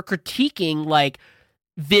interesting because they were critiquing like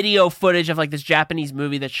video footage of like this Japanese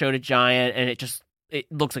movie that showed a giant and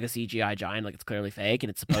it looks like a CGI giant, like it's clearly fake and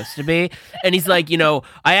it's supposed to be. And he's like,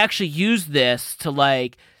 I actually used this to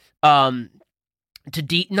like I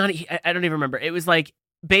don't even remember. It was like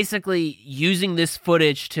basically using this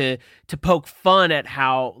footage to poke fun at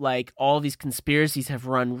how like all these conspiracies have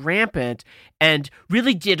run rampant and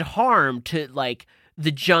really did harm to like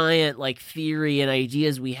the giant like theory and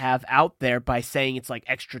ideas we have out there by saying it's like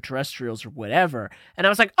extraterrestrials or whatever. And I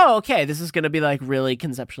was like, oh, okay, this is going to be like really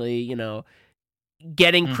conceptually,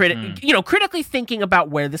 getting critically thinking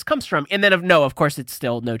about where this comes from. And then of course it's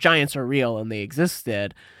still no, giants are real and they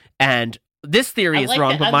existed. And this theory is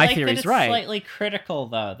wrong, but my theory is right. Slightly critical,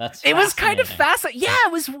 though. It was kind of fascinating. Yeah,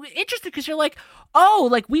 it was interesting because you're like, oh,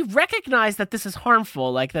 like we recognize that this is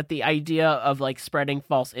harmful, like that the idea of like spreading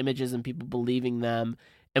false images and people believing them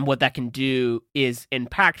and what that can do is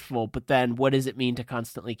impactful. But then, what does it mean to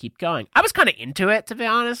constantly keep going? I was kind of into it, to be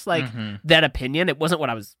honest. Like that opinion, it wasn't what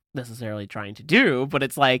I was necessarily trying to do, but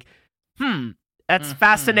it's like, that's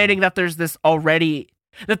fascinating that there's this already.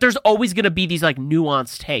 That there's always going to be these like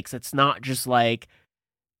nuanced takes. It's not just like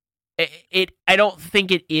it. I don't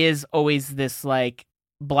think it is always this like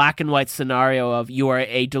black and white scenario of you are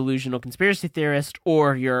a delusional conspiracy theorist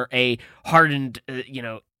or you're a hardened,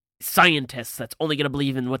 scientist that's only going to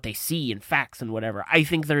believe in what they see and facts and whatever. I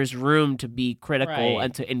think there's room to be critical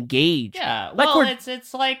and to engage. Yeah, well,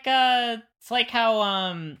 it's like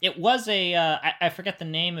how it was I forget the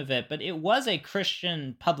name of it, but it was a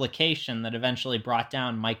Christian publication that eventually brought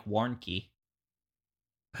down Mike Warnke.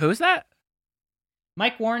 Who's that?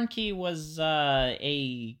 Mike Warnke was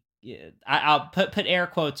I'll put air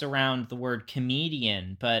quotes around the word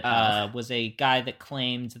comedian, but was a guy that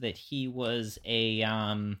claimed that he was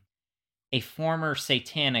a former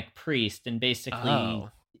satanic priest, and basically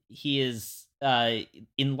he is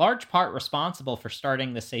in large part responsible for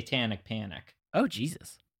starting the satanic panic. Oh,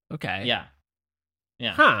 Jesus. Okay. Yeah.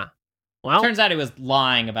 Huh. Well, turns out he was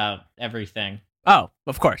lying about everything. Oh,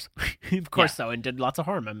 of course. Of course so, and did lots of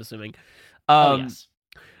harm, I'm assuming. Yes.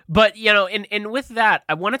 But, and with that,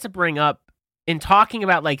 I wanted to bring up, in talking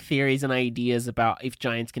about like theories and ideas about if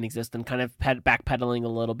giants can exist and kind of backpedaling a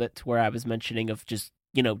little bit to where I was mentioning of just,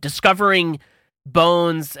 discovering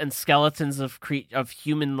bones and skeletons of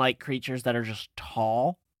human-like creatures that are just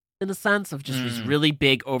tall, in a sense, of just these really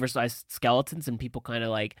big, oversized skeletons, and people kind of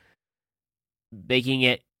like making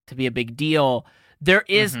it to be a big deal. There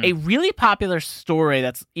is a really popular story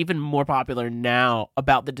that's even more popular now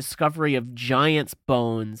about the discovery of giant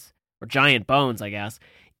bones, I guess,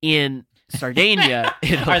 in Sardinia,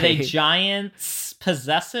 Italy. Are they giants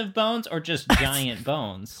possessive bones or just giant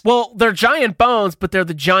bones? Well, they're giant bones, but they're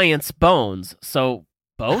the giant's bones. So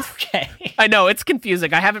both? Okay. I know, it's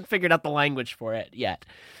confusing. I haven't figured out the language for it yet.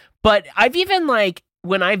 But I've even like,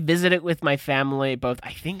 when I visited with my family, both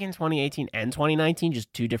I think in 2018 and 2019,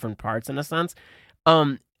 just two different parts in a sense,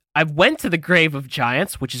 I went to the grave of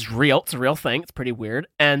giants, which is real. It's a real thing. It's pretty weird.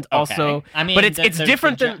 And also, I mean, but it's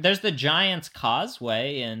different than... There's the Giants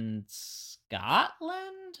Causeway in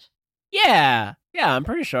Scotland? Yeah, I'm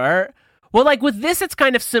pretty sure. Well, like with this, it's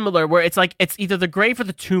kind of similar, where it's like it's either the grave or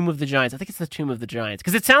the tomb of the giants. I think it's the tomb of the giants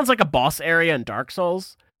because it sounds like a boss area in Dark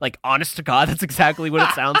Souls. Like, honest to God, that's exactly what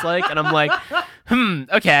it sounds like. And I'm like,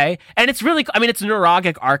 okay. And it's really, I mean, it's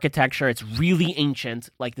Neuralgic architecture. It's really ancient,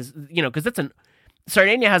 like this, because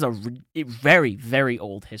Sardinia has a very, very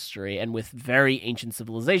old history and with very ancient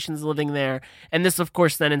civilizations living there. And this, of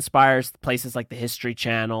course, then inspires places like the History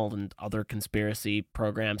Channel and other conspiracy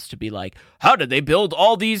programs to be like, how did they build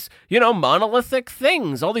all these, monolithic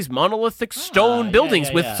things, all these monolithic stone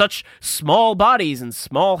buildings with such small bodies and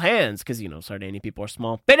small hands? Because, Sardinia people are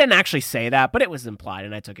small. They didn't actually say that, but it was implied,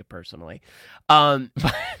 and I took it personally. No,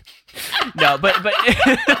 but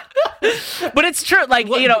but it's true. Like,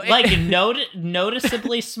 like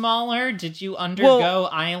noticeably smaller. Did you undergo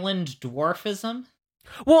island dwarfism?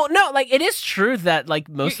 Well, no, like it is true that like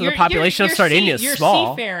most of the population of Sardinia is small.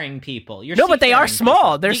 You're seafaring people. But they are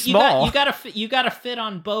small. They're small. You gotta fit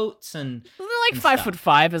on boats and they're like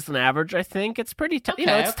 5'5" as an average. I think it's pretty.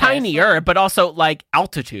 It's tinier, but also like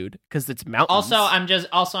altitude because it's mountains.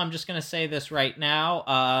 Also, I'm just gonna say this right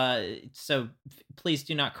now. So please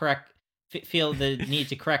do not feel the need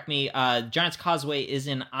to correct me. Giant's Causeway is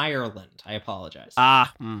in Ireland. I apologize.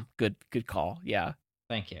 Good call. Yeah.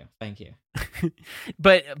 Thank you.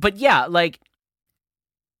 but yeah, like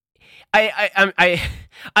I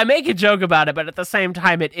make a joke about it, but at the same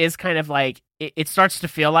time, it is kind of like it starts to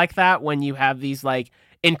feel like that when you have these like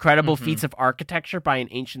incredible feats of architecture by an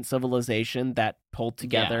ancient civilization that pulled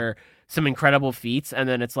together some incredible feats, and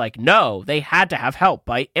then it's like, no, they had to have help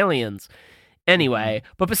by aliens. Anyway,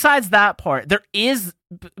 but besides that part, there is,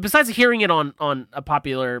 besides hearing it on a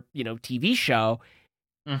popular, TV show,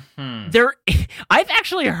 I've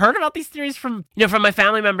actually heard about these theories from my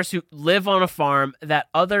family members who live on a farm, that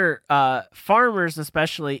other farmers,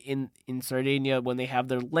 especially in Sardinia, when they have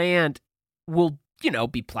their land, will,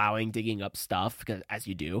 be plowing, digging up stuff, because as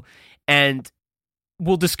you do, and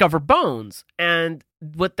will discover bones. And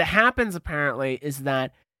what happens apparently is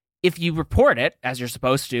that if you report it, as you're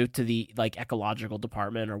supposed to the like ecological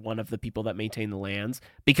department or one of the people that maintain the lands,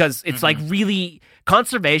 because it's like really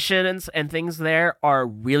conservation and things there are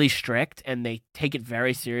really strict, and they take it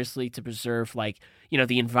very seriously to preserve like,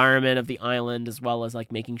 the environment of the island, as well as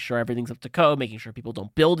like making sure everything's up to code, making sure people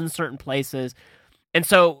don't build in certain places. And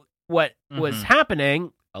so what was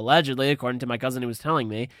happening, allegedly, according to my cousin who was telling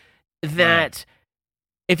me, that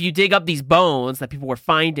if you dig up these bones that people were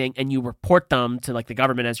finding and you report them to like the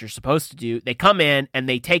government as you're supposed to do, they come in and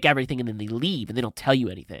they take everything and then they leave and they don't tell you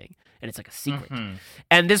anything, and it's like a secret.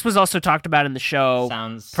 And this was also talked about in the show.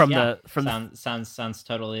 Sounds totally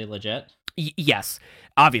legit. Yes,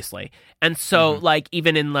 obviously. And so like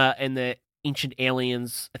even in the Ancient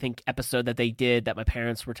Aliens, I think, episode that they did that my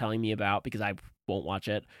parents were telling me about, because I won't watch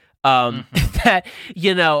it. That,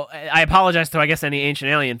 I apologize to, I guess, any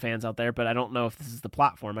Ancient Alien fans out there, but I don't know if this is the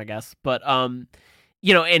platform, I guess. But,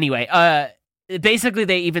 anyway, basically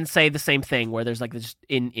they even say the same thing, where there's like this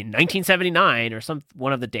in 1979 or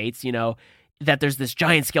one of the dates, that there's this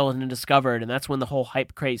giant skeleton discovered, and that's when the whole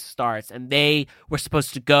hype craze starts. And they were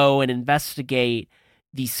supposed to go and investigate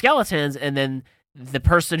these skeletons, and then the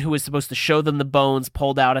person who was supposed to show them the bones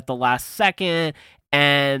pulled out at the last second.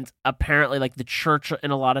 And apparently, like, the church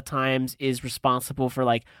in a lot of times is responsible for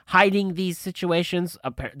like hiding these situations.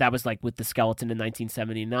 That was like with the skeleton in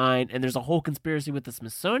 1979. And there's a whole conspiracy with the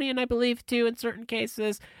Smithsonian, I believe, too, in certain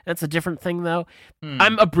cases. That's a different thing, though.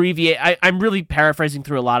 I'm really paraphrasing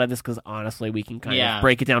through a lot of this because honestly, we can kind of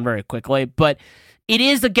break it down very quickly. But it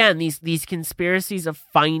is, again, these conspiracies of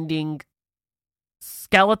finding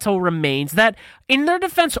skeletal remains that, in their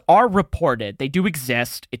defense, are reported. They do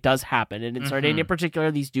exist. It does happen. And in Sardinia in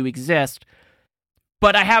particular, these do exist.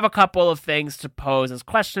 But I have a couple of things to pose as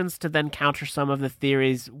questions to then counter some of the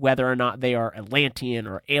theories, whether or not they are Atlantean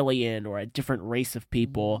or alien or a different race of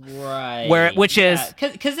people. Right.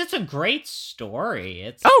 Because it's a great story.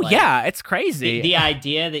 It's it's crazy. The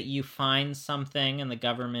idea that you find something and the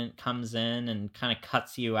government comes in and kind of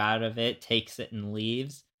cuts you out of it, takes it and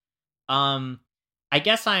leaves. I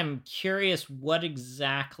guess I'm curious what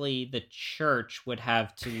exactly the church would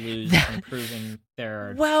have to lose from proving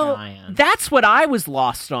they're giant. That's what I was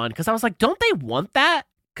lost on, because I was like, don't they want that?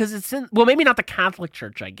 Because it's maybe not the Catholic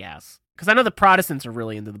Church, I guess. Because I know the Protestants are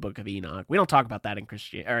really into the Book of Enoch. We don't talk about that in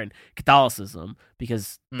in Catholicism,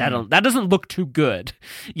 because that doesn't look too good.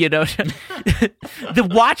 The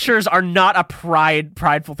Watchers are not a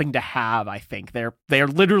prideful thing to have. I think they're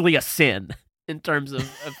literally a sin in terms of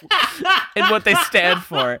and what they stand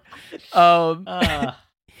for. And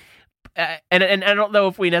I don't know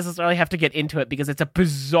if we necessarily have to get into it, because it's a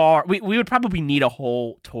bizarre... We would probably need a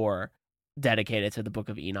whole tour dedicated to the Book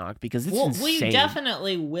of Enoch because it's insane. We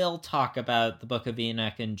definitely will talk about the Book of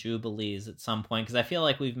Enoch and Jubilees at some point because I feel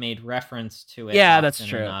like we've made reference to it. Yeah, that's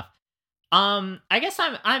true. Enough. I guess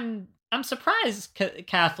I'm surprised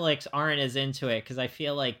Catholics aren't as into it because I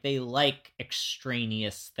feel like they like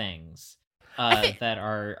extraneous things that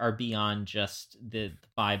are beyond just the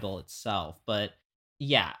Bible itself. But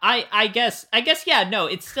yeah, I guess yeah, no,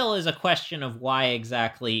 it still is a question of why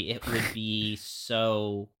exactly it would be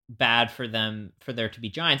so bad for there to be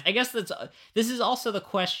giants. I guess this is also the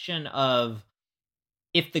question of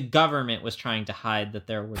if the government was trying to hide that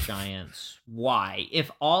there were giants, why?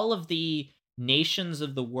 If all of the nations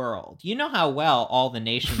of the world, you know how well all the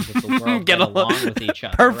nations of the world get along with each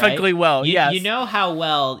other, perfectly right? well. Yes, you know how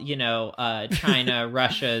well China,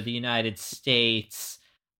 Russia, the United States,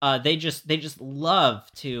 they just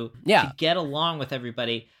love to get along with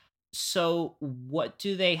everybody. So what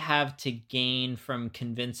do they have to gain from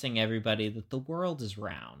convincing everybody that the world is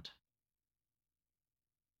round?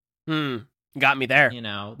 Got me there.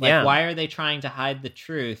 Why are they trying to hide the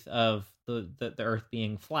truth of the Earth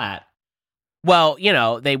being flat? Well,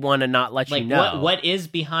 they want to not let you know. What is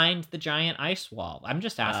behind the giant ice wall? I'm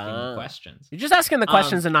just asking the questions. You're just asking the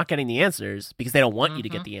questions and not getting the answers because they don't want you to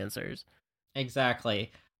get the answers.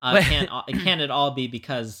 Exactly. Can it all be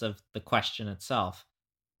because of the question itself?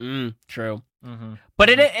 True. But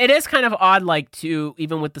it is kind of odd, too,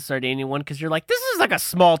 even with the Sardinian one, because you're like, this is like a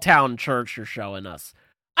small town church you're showing us.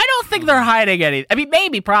 I don't think they're hiding anything. I mean,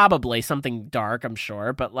 maybe, probably something dark, I'm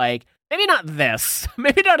sure, but maybe not this.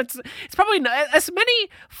 Maybe not. It's probably not as many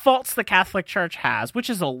faults the Catholic Church has, which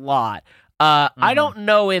is a lot. I don't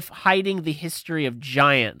know if hiding the history of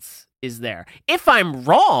giants is there. If I'm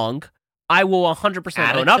wrong, I will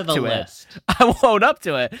 100% own up to it. I will own up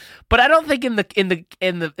to it. But I don't think in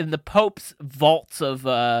the Pope's vaults of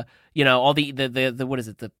all the what is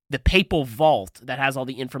it, the papal vault that has all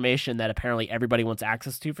the information that apparently everybody wants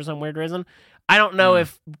access to for some weird reason. I don't know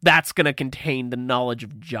if that's going to contain the knowledge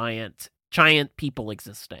of giant people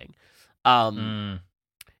existing.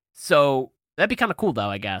 So that'd be kind of cool though,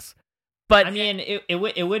 I guess. But I mean,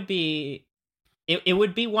 it would be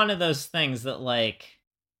one of those things that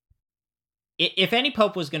if any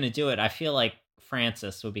pope was going to do it, I feel like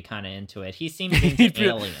Francis would be kind of into it. He seems into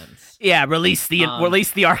aliens. Yeah, release the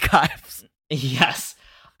archives. Yes.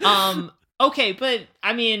 Okay, but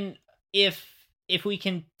I mean, if we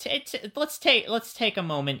can let's take a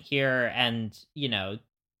moment here and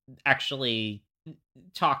actually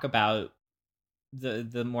talk about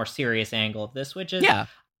the more serious angle of this, which is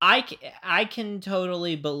I can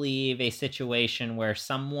totally believe a situation where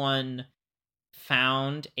someone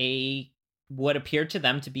found what appeared to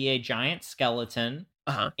them to be a giant skeleton,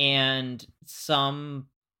 and some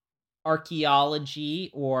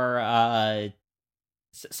archaeology or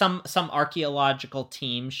some archaeological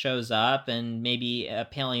team shows up, and maybe a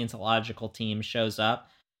paleontological team shows up.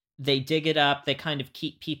 They dig it up, they kind of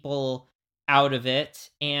keep people out of it,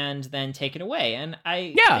 and then take it away. And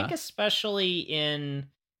I think especially in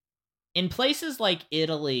places like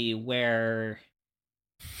Italy, where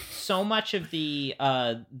so much of the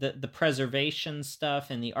preservation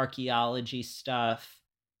stuff and the archaeology stuff,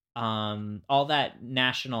 all that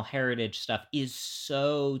national heritage stuff is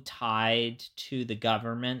so tied to the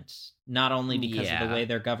government, not only because of the way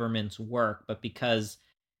their governments work, but because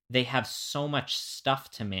they have so much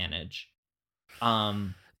stuff to manage.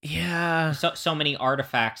 So many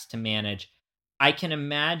artifacts to manage. I can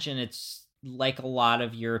imagine it's like a lot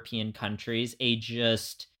of European countries,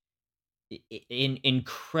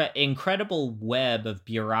 incredible web of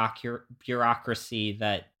bureaucracy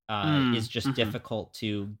that is just difficult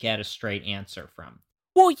to get a straight answer from.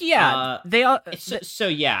 Well, yeah, they are.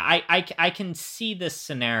 I can see this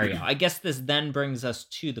scenario. I guess this then brings us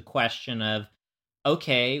to the question of,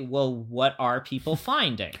 okay, well, what are people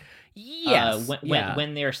finding?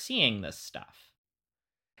 When they're seeing this stuff.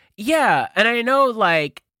 Yeah, and I know,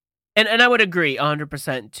 and I would agree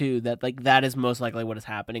 100% too that that is most likely what is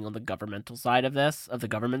happening on the governmental side of this,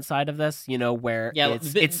 where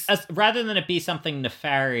it's rather than it be something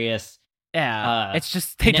nefarious. Yeah, it's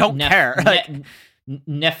just they don't care.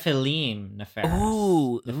 Nephilim nefarious.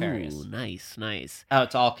 Ooh, nice. Oh,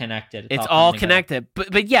 it's all connected. It's all connected.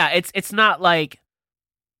 But yeah, it's not like,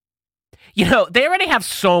 they already have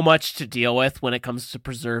so much to deal with when it comes to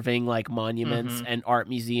preserving monuments and art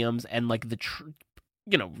museums and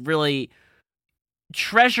really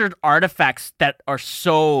treasured artifacts that are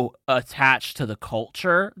so attached to the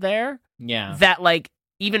culture there. Yeah. That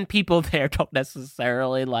even people there don't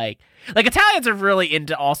necessarily like Italians are really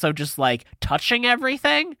into also just touching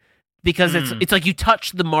everything. because it's like you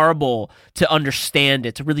touch the marble to understand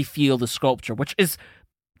it, to really feel the sculpture, which is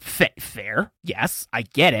fair. Yes, I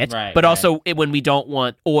get it. Right, but right. also when we don't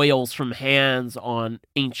want oils from hands on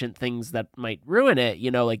ancient things that might ruin it,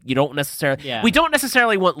 like you don't necessarily, we don't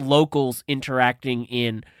necessarily want locals interacting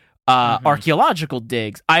in archaeological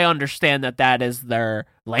digs. I understand that is their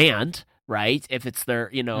land, right? If it's their,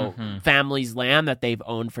 family's land that they've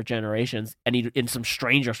owned for generations, and some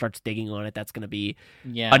stranger starts digging on it, that's going to be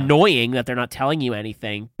annoying that they're not telling you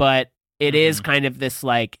anything. But it is kind of this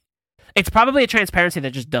like, it's probably a transparency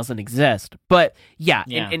that just doesn't exist. But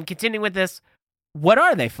in continuing with this, what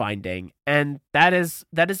are they finding? And that is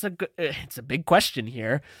it's a big question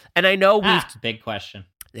here. And I know it's a big question.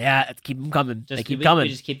 Yeah, let's keep them coming. They keep coming. We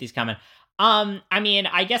just keep these coming. I mean,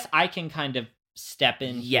 I guess I can kind of step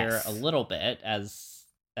in here a little bit as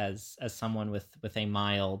someone with a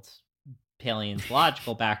mild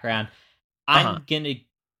paleontological background. I'm gonna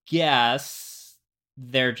guess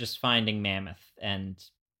they're just finding mammoth and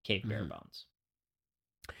cave bear bones.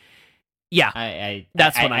 Yeah,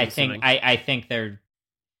 that's what I think. I think they're.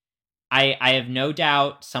 I have no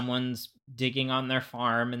doubt someone's digging on their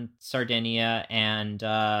farm in Sardinia, and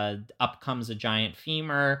up comes a giant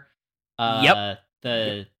femur. The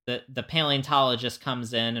paleontologist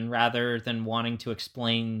comes in, and rather than wanting to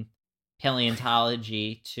explain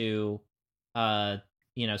paleontology to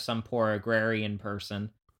some poor agrarian person,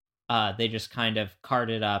 they just kind of cart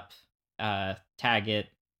it up, tag it,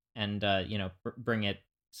 and bring it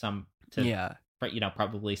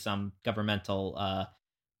probably some governmental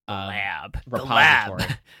lab repository.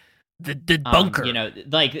 The bunker,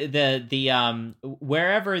 like the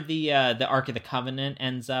wherever the Ark of the Covenant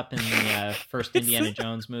ends up in the first Indiana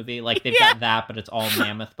Jones movie, like they've got that, but it's all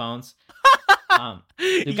mammoth bones.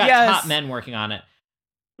 They've got top men working on it.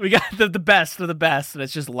 We got the best of the best, and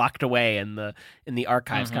it's just locked away in the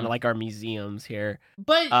archives, kind of like our museums here.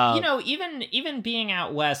 But even being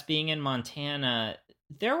out west, being in Montana,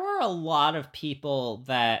 there were a lot of people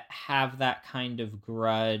that have that kind of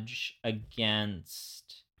grudge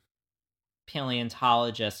against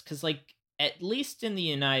paleontologists, because like at least in the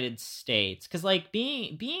United States, because like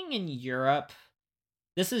being in Europe,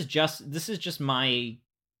 this is just my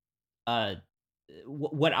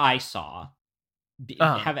what I saw.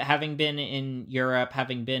 Having been in Europe,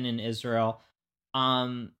 having been in Israel,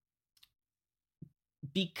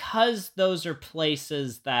 because those are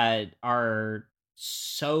places that are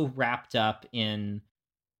so wrapped up in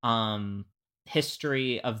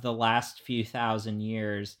history of the last few thousand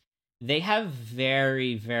years, they have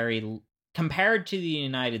very, very, compared to the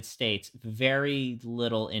United States, very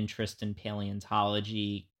little interest in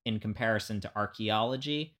paleontology in comparison to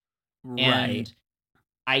archaeology. Right. And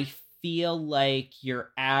I feel like your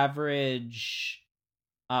average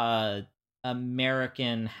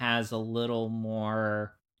American has a little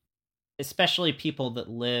more, especially people that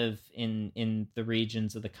live in the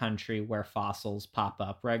regions of the country where fossils pop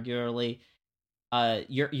up regularly.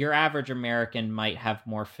 Your average American might have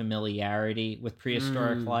more familiarity with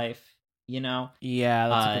prehistoric life, Yeah,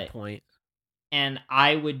 that's a good point. And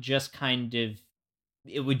I would just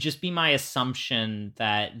it would just be my assumption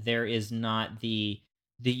that there is not the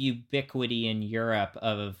ubiquity in Europe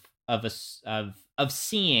of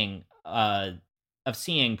seeing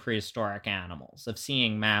prehistoric animals, of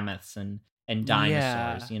seeing mammoths and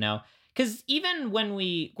dinosaurs, because even when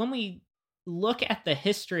we look at the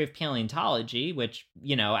history of paleontology, which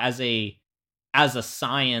as a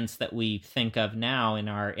science that we think of now in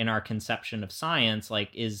our conception of science, like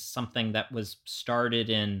is something that was started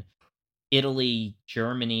in Italy,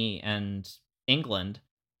 Germany, and England,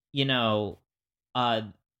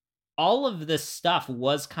 all of this stuff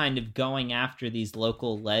was kind of going after these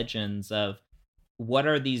local legends of what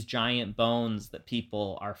are these giant bones that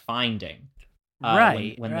people are finding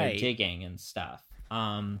when they're digging and stuff.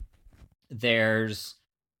 There's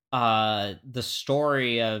the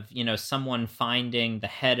story of someone finding the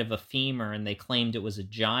head of a femur, and they claimed it was a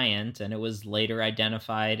giant, and it was later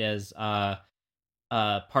identified as part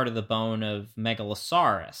of the bone of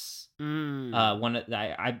Megalosaurus. I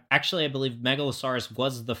believe Megalosaurus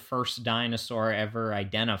was the first dinosaur ever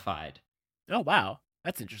identified. Oh wow,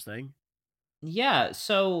 that's interesting. Yeah,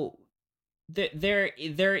 so there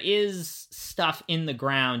is stuff in the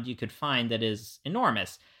ground you could find that is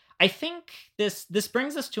enormous. I think this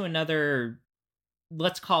brings us to another,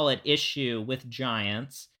 let's call it, issue with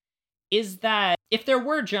giants, is that if there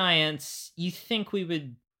were giants, you think we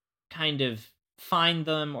would kind of find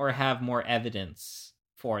them or have more evidence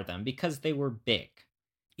for them because they were big.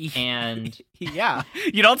 And yeah,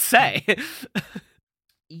 you don't say.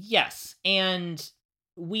 Yes, and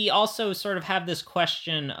we also sort of have this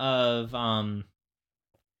question of,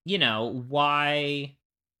 why,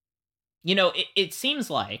 it seems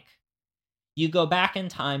like you go back in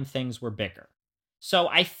time, things were bigger. So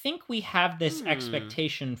I think we have this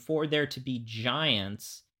expectation for there to be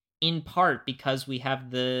giants, in part because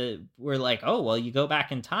we're like, oh, well, you go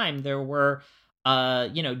back in time, there were,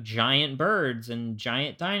 giant birds and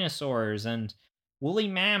giant dinosaurs and woolly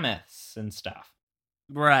mammoths and stuff.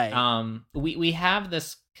 Right. We have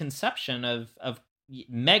this conception of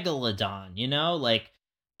megalodon, like,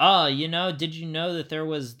 oh, did you know that there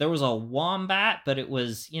was a wombat, but it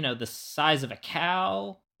was, the size of a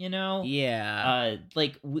cow, Yeah.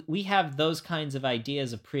 like we have those kinds of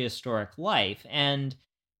ideas of prehistoric life, and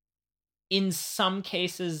in some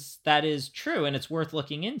cases that is true, and it's worth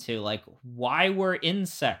looking into. Like, why were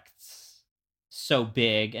insects so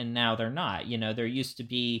big and now they're not? There used to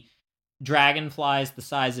be dragonflies the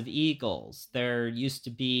size of eagles. There used to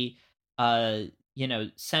be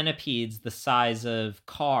centipedes the size of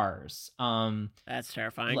cars. That's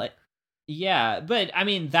terrifying. Yeah, but I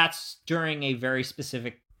mean, that's during a very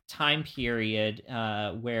specific time period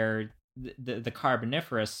where the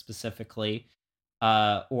Carboniferous specifically,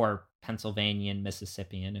 or Pennsylvanian,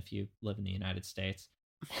 Mississippian, if you live in the United States.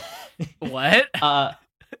 What?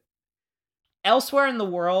 Elsewhere in the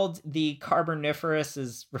world, the Carboniferous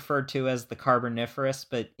is referred to as the Carboniferous,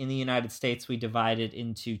 but in the United States, we divide it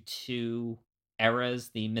into two eras,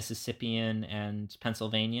 the Mississippian and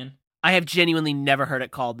Pennsylvanian. I have genuinely never heard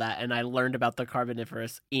it called that, and I learned about the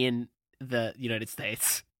Carboniferous in the United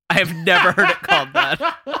States. I have never heard it called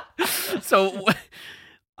that. So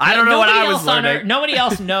I don't know what I was learning. Nobody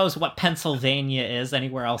else knows what Pennsylvania is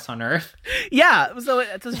anywhere else on Earth. Yeah, so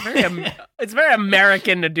it's very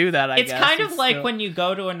American to do that, I guess. It's kind of like when you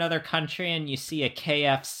go to another country and you see a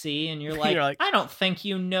KFC and you're like, I don't think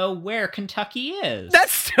you know where Kentucky is. That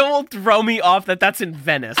still will throw me off that's in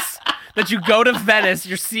Venice. That you go to Venice,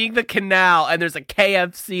 you're seeing the canal, and there's a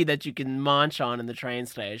KFC that you can munch on in the train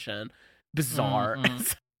station. Bizarre. Mm-hmm.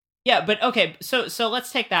 Yeah, but okay, so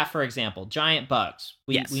let's take that for example. Giant bugs.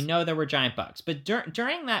 We know there were giant bugs, but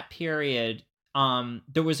during that period,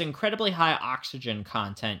 there was incredibly high oxygen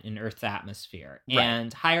content in Earth's atmosphere, right.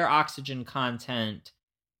 And higher oxygen content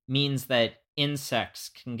means that insects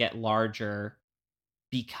can get larger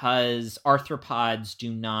because arthropods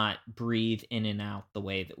do not breathe in and out the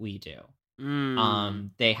way that we do.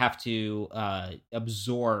 They have to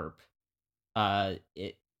absorb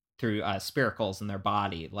it through spiracles in their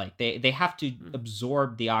body. Like they have to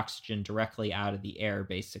absorb the oxygen directly out of the air,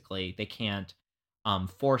 basically. They can't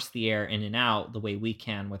force the air in and out the way we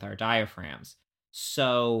can with our diaphragms.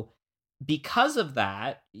 So because of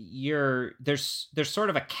that, there's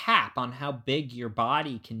sort of a cap on how big your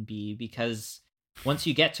body can be, because once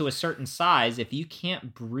you get to a certain size, if you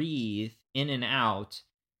can't breathe in and out,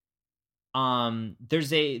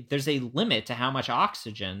 there's a limit to how much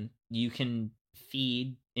oxygen you can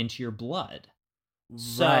feed into your blood.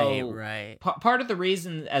 So right. Part of the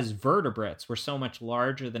reason as vertebrates we're so much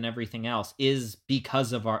larger than everything else is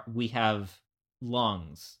because of we have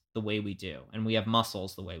lungs the way we do, and we have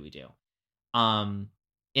muscles the way we do.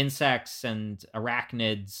 Insects and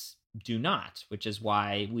arachnids do not, which is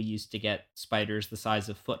why we used to get spiders the size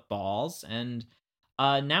of footballs, and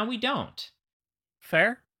now we don't.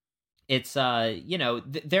 Fair. It's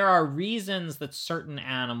there are reasons that certain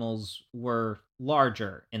animals were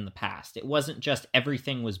larger in the past. It wasn't just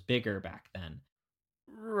everything was bigger back then.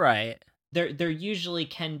 Right. There usually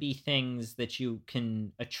can be things that you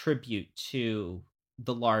can attribute to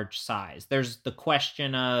the large size. There's the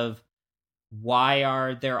question of, why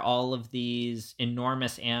are there all of these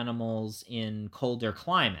enormous animals in colder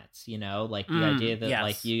climates? Like the idea that yes.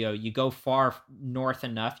 like you go far north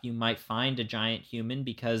enough, you might find a giant human,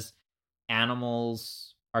 because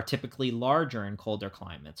animals are typically larger in colder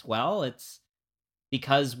climates. Well, it's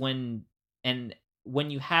because when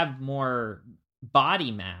you have more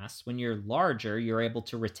body mass, when you're larger, you're able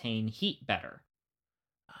to retain heat better.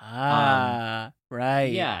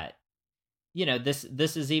 Right. Yeah.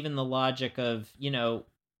 This is even the logic of,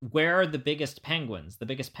 where are the biggest penguins? The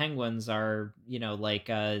biggest penguins are, like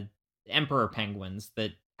emperor penguins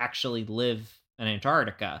that actually live in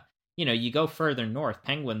Antarctica. You go further north,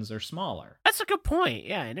 penguins are smaller. That's a good point.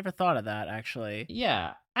 Yeah, I never thought of that, actually.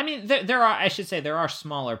 Yeah. I mean, there are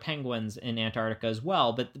smaller penguins in Antarctica as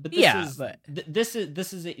well, but this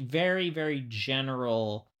is a very, very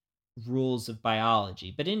general rules of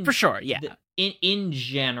biology. But for sure, yeah. In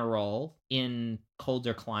general, in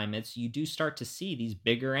colder climates, you do start to see these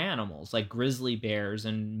bigger animals like grizzly bears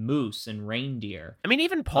and moose and reindeer. I mean,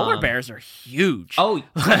 even polar bears are huge. Oh,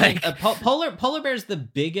 like, polar bear's the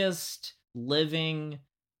biggest living,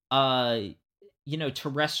 terrestrial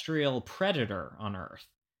predator on Earth.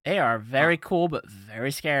 They are very cool, but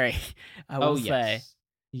very scary, I will say.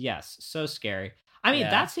 Yes, so scary. I mean,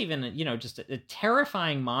 that's even, just a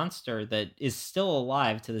terrifying monster that is still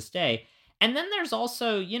alive to this day. And then there's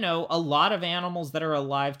also, a lot of animals that are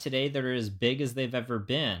alive today that are as big as they've ever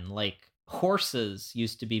been. Like horses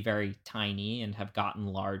used to be very tiny and have gotten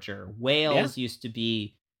larger. Whales used to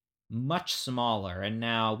be much smaller. And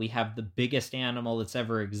now we have the biggest animal that's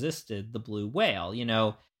ever existed, the blue whale.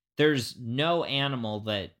 There's no animal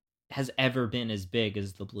that has ever been as big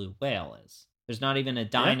as the blue whale is. There's not even a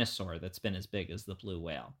dinosaur that's been as big as the blue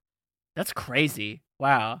whale. That's crazy.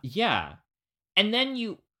 Wow. Yeah. And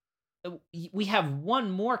then we have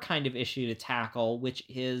one more kind of issue to tackle, which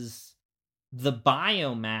is the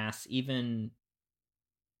biomass even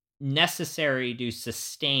necessary to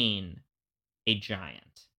sustain a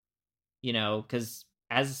giant. Because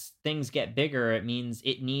as things get bigger, it means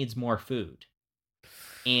it needs more food.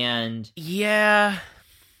 And yeah,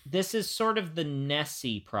 this is sort of the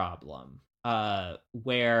Nessie problem,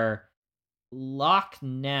 where Loch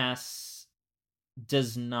Ness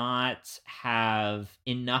does not have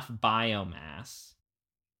enough biomass.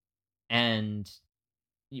 And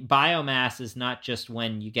biomass is not just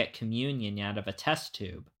when you get communion out of a test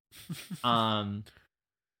tube. Biomass,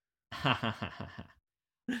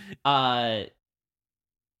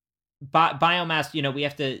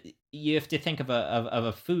 you have to think of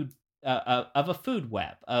a food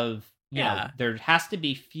web of there has to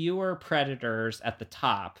be fewer predators at the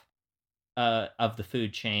top of the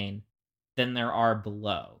food chain than there are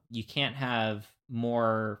below. You can't have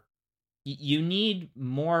more. You need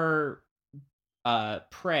more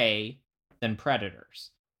prey than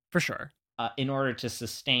predators, for sure, in order to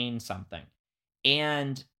sustain something.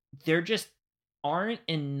 And there just aren't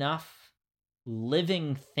enough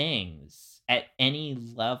living things at any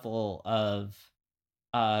level of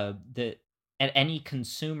at any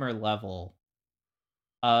consumer level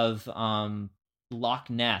of Loch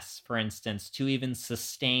Ness, for instance, to even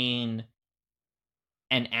sustain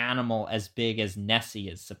an animal as big as Nessie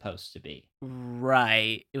is supposed to be.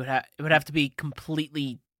 Right. It would have to be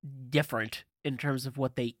completely different in terms of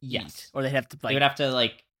what they eat, or they'd have to they would have to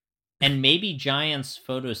and maybe giants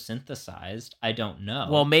photosynthesized. I don't know.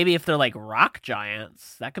 Well, maybe if they're like rock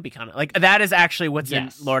giants, that could be kind of that is actually what's in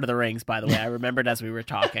Lord of the Rings, by the way. I remembered as we were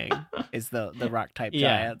talking is the rock type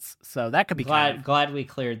giants. So that could be glad we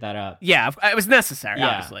cleared that up. Yeah, it was necessary,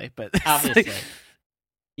 obviously, but obviously.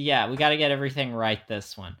 Yeah, we got to get everything right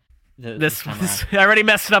this one. This I already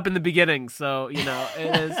messed it up in the beginning, so it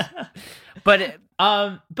is. But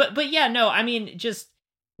yeah, no, I mean, just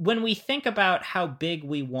when we think about how big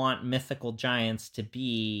we want mythical giants to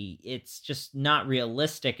be, it's just not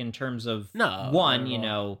realistic in terms of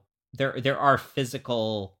one, there are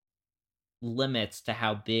physical limits to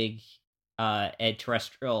how big a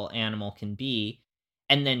terrestrial animal can be,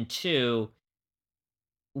 and then two,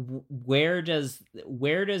 where does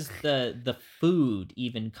the food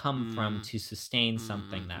even come from to sustain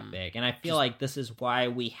something that big? And I feel like this is why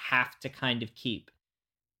we have to kind of keep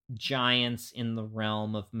giants in the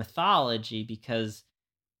realm of mythology, because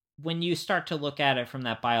when you start to look at it from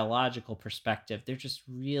that biological perspective, there just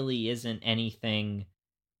really isn't anything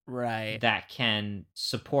that can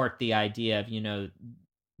support the idea of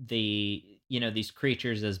these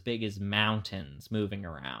creatures as big as mountains moving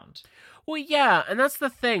around. Well, yeah, and that's the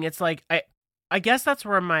thing. It's like I guess that's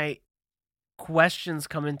where my questions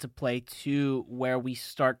come into play too, where we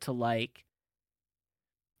start to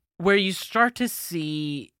where you start to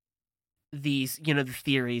see these, the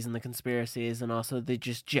theories and the conspiracies, and also the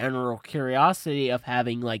just general curiosity of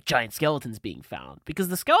having giant skeletons being found, because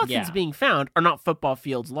the skeletons being found are not football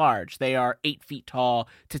fields large. They are 8 feet tall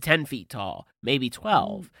to 10 feet tall, maybe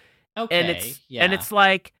 12. Okay, and it's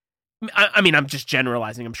like, I mean, I'm just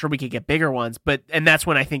generalizing. I'm sure we could get bigger ones, and that's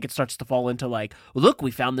when I think it starts to fall into look, we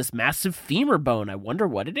found this massive femur bone. I wonder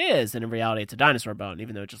what it is. And in reality, it's a dinosaur bone,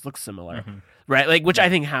 even though it just looks similar, right? Which I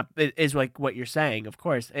think is what you're saying. Of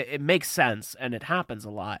course, it makes sense, and it happens a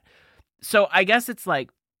lot. So I guess it's I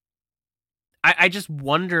just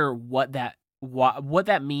wonder what that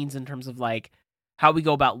means in terms of how we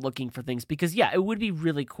go about looking for things. Because it would be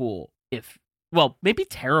really cool if well, maybe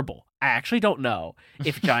terrible. I actually don't know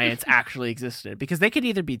if giants actually existed, because they could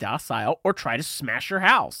either be docile or try to smash your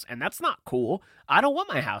house, and that's not cool. I don't want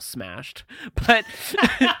my house smashed. But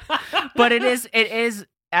but it is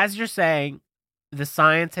as you're saying,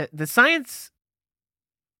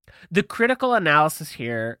 the critical analysis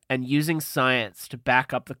here and using science to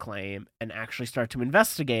back up the claim and actually start to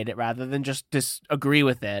investigate it rather than just disagree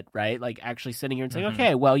with it, right? Like actually sitting here and saying,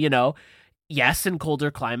 okay, well, yes, in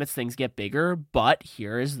colder climates things get bigger, but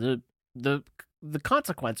here is the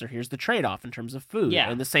consequence, or here's the trade-off in terms of food.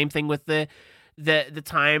 Yeah. And the same thing with the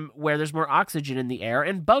time where there's more oxygen in the air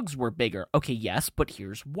and bugs were bigger. Okay, yes, but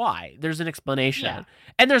here's why. There's an explanation. Yeah.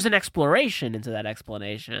 And there's an exploration into that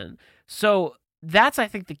explanation. So that's, I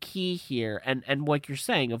think, the key here, and what you're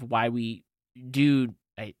saying of why we do,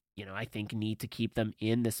 I think, need to keep them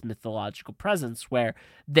in this mythological presence where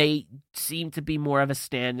they seem to be more of a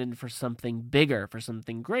stand-in for something bigger, for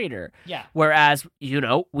something greater. Yeah. Whereas,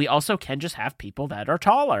 we also can just have people that are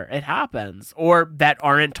taller. It happens. Or that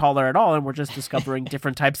aren't taller at all, and we're just discovering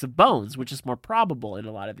different types of bones, which is more probable in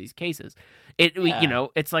a lot of these cases.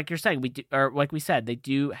 It's like you're saying, we do, or like we said, they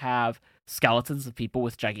do have skeletons of people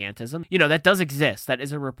with gigantism. That does exist. That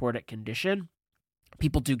is a reported condition.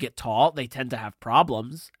 People do get tall. They tend to have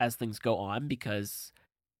problems as things go on because,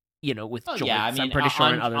 with joints, I'm pretty sure,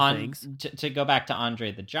 and other things. To go back to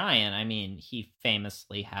Andre the Giant, I mean, he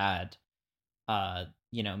famously had,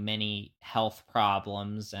 many health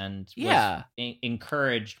problems and was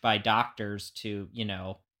encouraged by doctors to,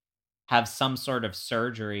 have some sort of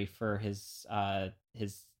surgery for his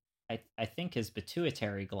I think his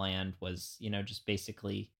pituitary gland was, just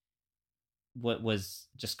basically what was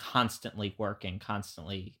just constantly working,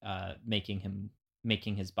 constantly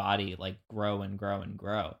making his body like grow and grow and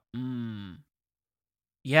grow.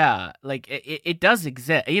 Yeah, like it does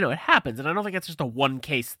exist. It happens, and I don't think it's just a one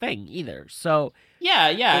case thing either. So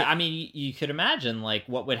yeah. I mean, you could imagine like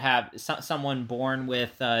what would have someone born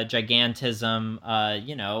with gigantism,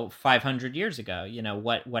 500 years ago.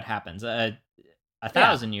 What happens?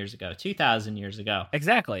 1,000 years ago, 2,000 years ago.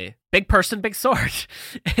 Exactly. Big person, big sword.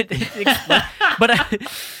 But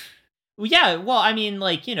yeah, well, I mean,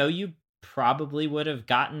 like, you probably would have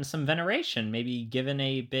gotten some veneration, maybe given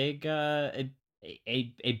a big, a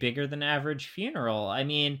bigger than average funeral. I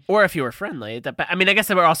mean, or if you were friendly. I mean, I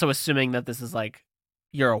guess we're also assuming that this is like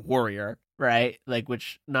you're a warrior, right? Like,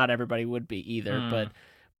 which not everybody would be either, but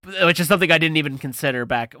which is something I didn't even consider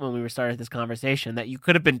back when we were starting this conversation, that you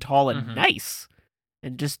could have been tall and nice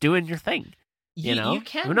and just doing your thing. You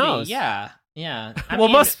can. Who knows? Be, yeah. I well,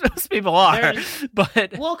 mean, most people are, but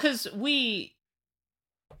because we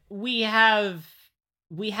have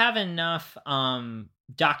enough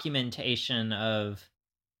documentation of,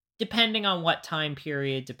 depending on what time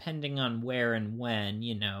period, depending on where and when,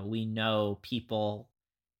 we know people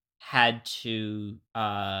had to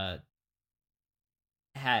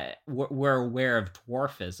were aware of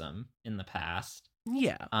dwarfism in the past.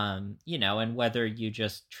 Yeah. And whether you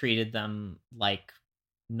just treated them like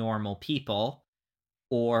normal people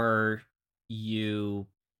or you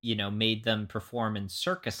made them perform in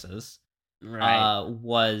circuses, right,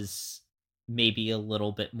 was maybe a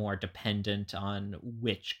little bit more dependent on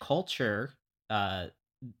which culture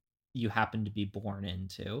you happen to be born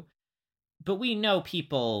into. But we know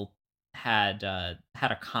people had a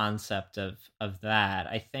concept of that,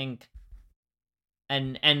 I think.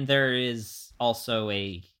 And there is also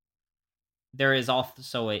a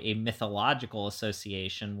mythological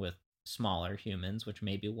association with smaller humans, which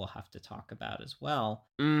maybe we'll have to talk about as well.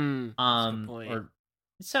 That's a good point. Or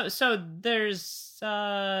so there's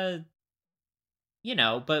but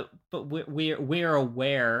we're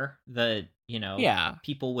aware that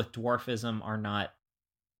people with dwarfism are not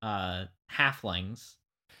halflings,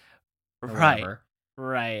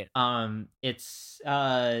 right?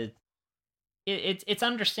 It's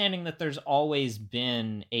understanding that there's always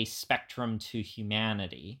been a spectrum to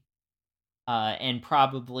humanity, and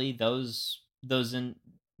probably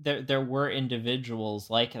there were individuals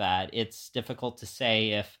like that. It's difficult to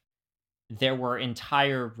say if there were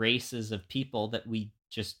entire races of people that we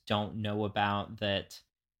just don't know about that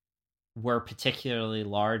were particularly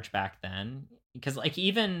large back then, because like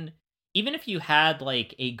even if you had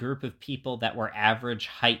like a group of people that were average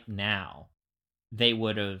height now, they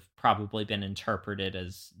would have probably been interpreted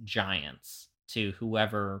as giants to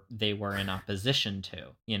whoever they were in opposition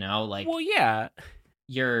to, like, well, yeah,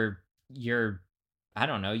 your I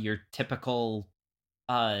don't know, your typical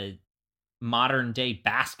modern day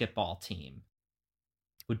basketball team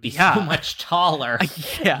would be so much taller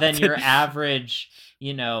than your average,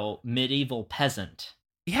 medieval peasant.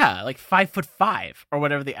 Yeah, like 5'5" or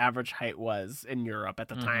whatever the average height was in Europe at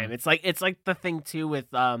the time. It's like the thing too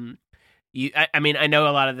with I mean, I know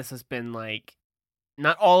a lot of this has been like,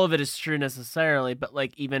 not all of it is true necessarily, but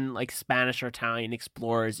like even like Spanish or Italian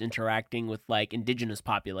explorers interacting with like indigenous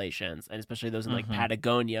populations, and especially those in like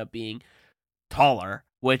Patagonia being taller,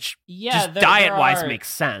 which just diet-wise makes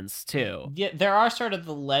sense too. Yeah, there are sort of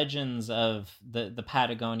the legends of the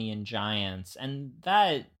Patagonian giants, and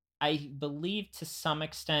that, I believe, to some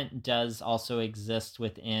extent does also exist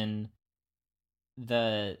within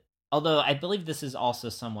although I believe this is also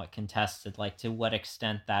somewhat contested, like to what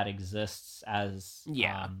extent that exists as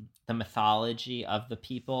the mythology of the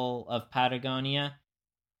people of Patagonia.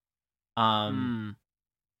 I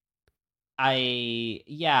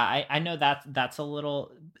know that's a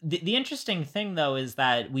little. The interesting thing though is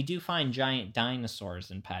that we do find giant dinosaurs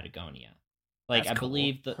in Patagonia. Like, that's I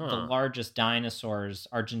believe the largest dinosaurs,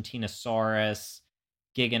 Argentinosaurus,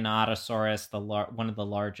 Giganotosaurus, one of the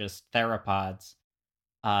largest theropods,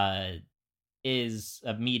 is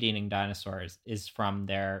meat-eating dinosaurs, is from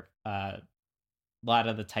there. A lot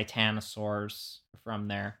of the titanosaurs are from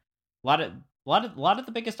there. A lot of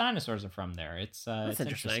the biggest dinosaurs are from there. It's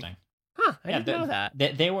interesting. Huh, I didn't know that.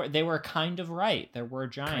 They were kind of right. There were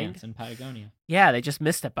giants in Patagonia. Yeah, they just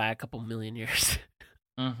missed it by a couple million years.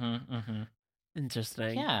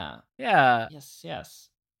 Interesting. Yeah. Yeah. Yes.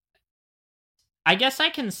 I guess I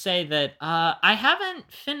can say that I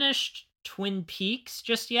haven't finished Twin Peaks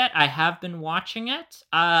just yet. I have been watching it.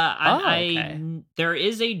 There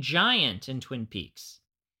is a giant in Twin Peaks.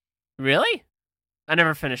 Really? I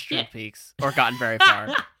never finished Twin Peaks or gotten very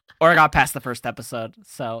far, or got past the first episode.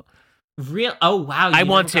 So real. Oh wow! I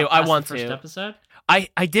want to. First episode. I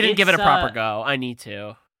didn't give it a proper go. I need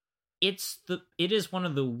to. It is one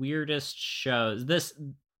of the weirdest shows. This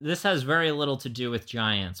has very little to do with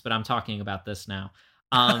giants, but I'm talking about this now.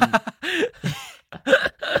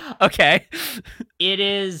 Okay. It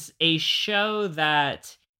is a show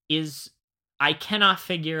that I cannot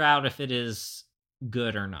figure out if it is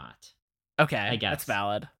good or not. Okay, I guess that's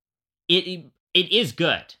valid. It is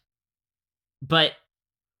good, but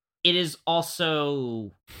it is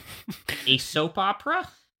also a soap opera.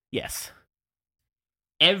 Yes.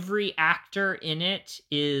 Every actor in it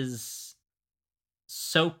is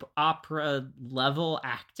soap opera level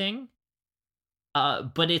acting,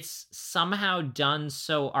 but it's somehow done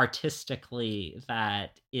so artistically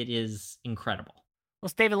that it is incredible. Well,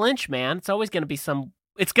 it's David Lynch, man. It's always going to be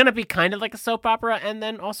it's going to be kind of like a soap opera, and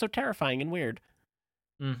then also terrifying and weird.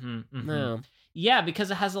 No. Yeah,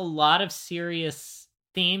 because it has a lot of serious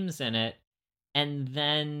themes in it, and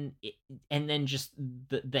then just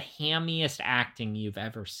the hammiest acting you've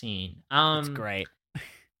ever seen. It's great.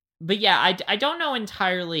 But yeah, I don't know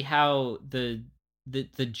entirely how the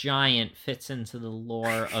giant fits into the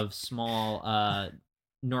lore of small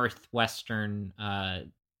northwestern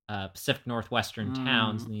Pacific Northwestern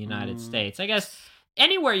towns in the United States. I guess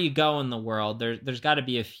anywhere you go in the world, there's got to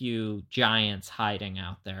be a few giants hiding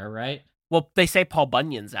out there, right? Well, they say Paul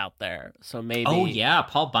Bunyan's out there, so maybe. Oh yeah,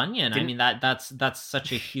 Paul Bunyan. I mean, that's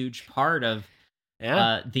such a huge part of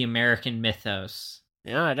the American mythos.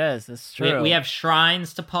 Yeah, it is. That's true. We have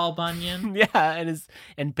shrines to Paul Bunyan. Yeah,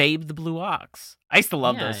 and Babe the Blue Ox. I used to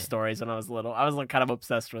love those stories when I was little. I was like kind of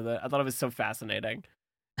obsessed with it. I thought it was so fascinating.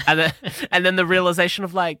 And then the realization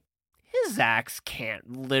of like, his axe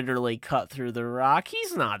can't literally cut through the rock.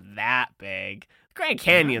 He's not that big. Grand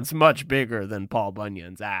Canyon's much bigger than Paul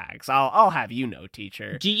Bunyan's axe. I'll have you know,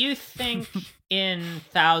 teacher. Do you think in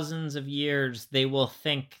thousands of years they will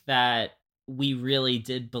think that we really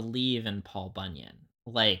did believe in Paul Bunyan?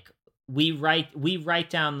 Like, we write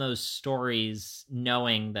down those stories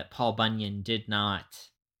knowing that Paul Bunyan did not,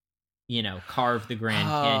 carve the Grand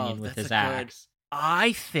Canyon with his axe.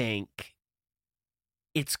 I think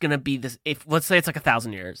it's gonna be this. If let's say it's like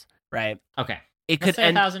 1,000 years, right? Okay, it could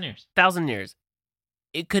end 1,000 years. 1,000 years.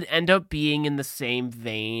 It could end up being in the same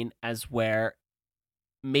vein as where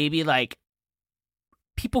maybe like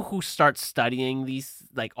people who start studying these,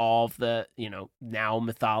 like all of the now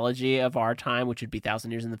mythology of our time, which would be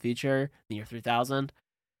 1,000 years in the future, the year 3000,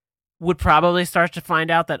 would probably start to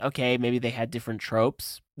find out that okay, maybe they had different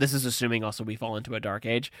tropes. This is assuming also we fall into a dark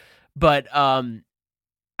age. But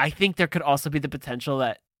I think there could also be the potential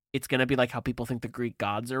that it's going to be like how people think the Greek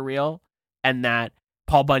gods are real, and that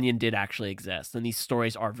Paul Bunyan did actually exist, and these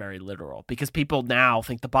stories are very literal because people now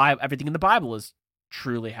think everything in the Bible is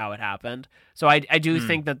truly how it happened. So I do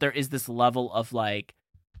think that there is this level of like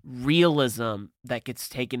realism that gets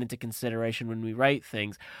taken into consideration when we write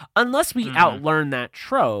things, unless we outlearn that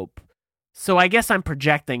trope. So I guess I'm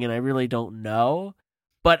projecting, and I really don't know.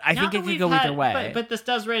 But I think it could go either way. But this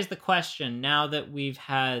does raise the question, now that we've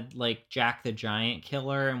had, like, Jack the Giant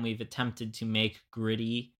Killer and we've attempted to make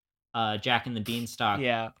gritty Jack and the Beanstalk,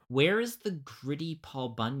 where is the gritty Paul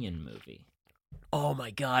Bunyan movie? Oh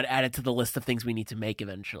my God, add it to the list of things we need to make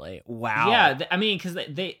eventually. Wow. Yeah, I mean, because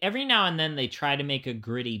they every now and then they try to make a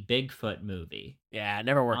gritty Bigfoot movie. Yeah, it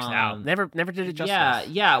never works out. Never did it justice.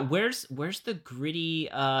 Yeah. Where's the gritty,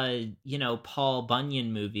 Paul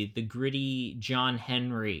Bunyan movie? The gritty John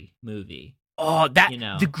Henry movie? Oh,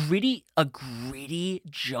 a gritty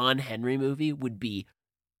John Henry movie would be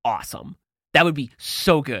awesome. That would be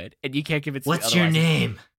so good, and you can't give it to me otherwise. What's your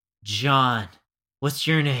name? John. What's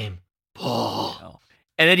your name? Paul. Oh.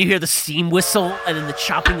 And then you hear the steam whistle, and then the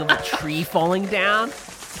chopping of a tree falling down.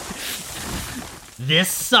 This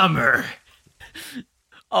summer.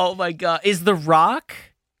 Oh my God. Is The Rock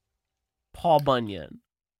Paul Bunyan?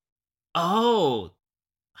 Oh.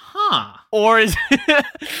 Huh. Or is...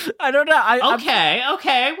 I don't know.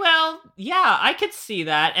 Okay. Well, yeah, I could see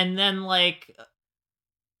that. And then, like...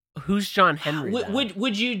 Who's John Henry?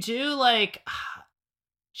 Would you do, like...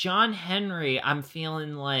 John Henry, I'm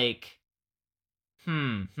feeling like...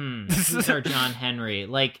 Who's our John Henry?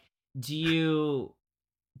 Like, do you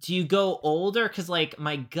go older? Because, like,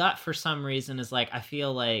 my gut for some reason is like, I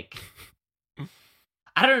feel like,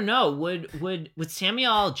 I don't know. Would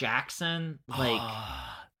Samuel L. Jackson, like,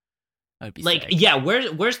 I'd be like, sick. yeah?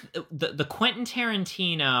 Where's the Quentin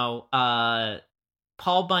Tarantino,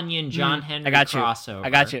 Paul Bunyan, John Henry crossover? I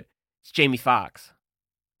got you. It's Jamie Foxx.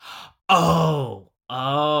 Oh,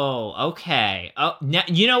 okay. Oh, now,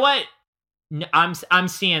 you know what? I'm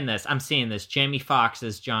seeing this. Jamie Foxx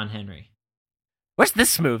as John Henry. Where's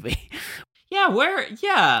this movie?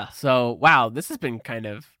 Yeah. So, wow, this has been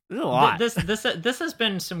a lot. This has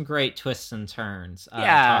been some great twists and turns.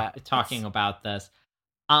 Talking about this.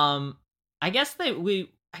 I guess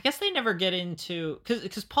they never get into,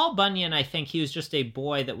 because Paul Bunyan, I think he was just a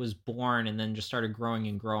boy that was born and then just started growing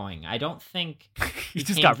and growing. I don't think he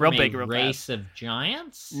just got real big, real race of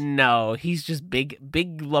giants. No, he's just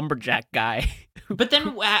big lumberjack guy. But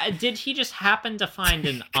then, did he just happen to find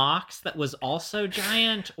an ox that was also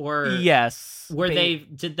giant, or yes?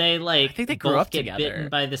 Did they like? I think they grew both up get together. Bitten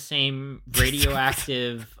by the same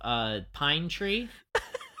radioactive pine tree.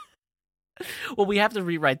 Well, we have to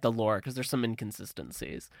rewrite the lore because there's some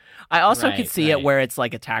inconsistencies. I also could see it where it's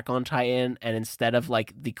like Attack on Titan, and instead of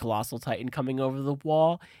like the colossal titan coming over the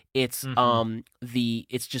wall, it's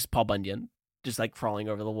it's just Paul Bunyan just like crawling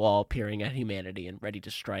over the wall, peering at humanity and ready to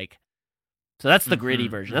strike. So that's the gritty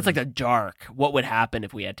version. That's like the dark. What would happen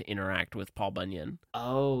if we had to interact with Paul Bunyan?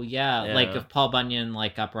 Oh yeah. Like if Paul Bunyan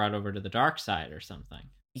like got brought over to the dark side or something.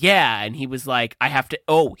 Yeah, and he was like, I have to,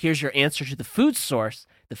 here's your answer to the food source.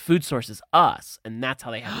 The food source is us, and that's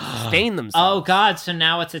how they have to sustain themselves. Oh, God, so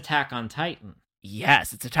now it's Attack on Titan.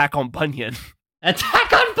 Yes, it's Attack on Bunyan.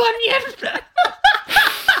 Attack on Bunyan!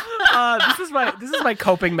 This is my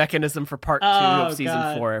coping mechanism for part 2 of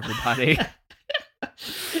season 4, everybody.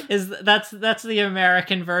 That's the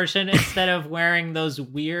American version. Instead of wearing those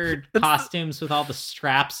weird costumes with all the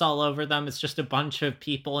straps all over them, it's just a bunch of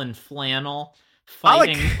people in flannel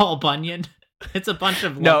fighting Paul Bunyan. It's a bunch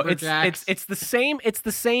of lumberjacks. It's the same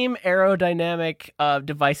aerodynamic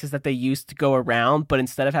devices that they use to go around, but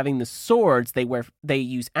instead of having the swords, they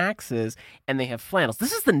use axes and they have flannels.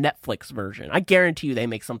 This is the Netflix version. I guarantee you they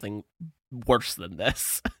make something worse than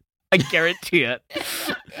this. I guarantee it.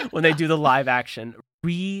 When they do the live action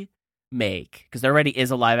remake, because there already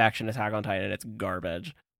is a live action Attack on Titan and it's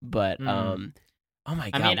garbage. But oh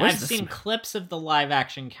my God! I mean, I've seen clips of the live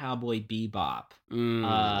action Cowboy Bebop.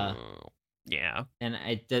 Yeah, and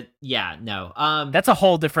I did. Yeah, no. That's a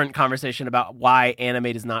whole different conversation about why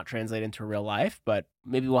anime does not translate into real life. But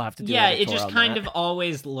maybe we'll have to do. Yeah, it just kind of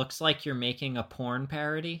always looks like you're making a porn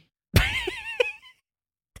parody.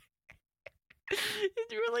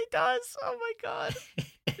 It really does. Oh my God,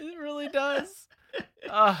 it really does.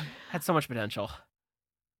 Had so much potential.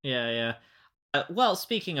 Yeah. Well,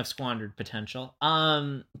 speaking of squandered potential,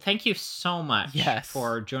 thank you so much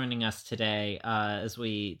for joining us today as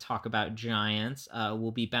we talk about giants.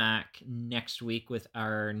 We'll be back next week with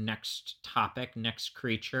our next topic, next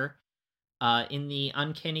creature, in the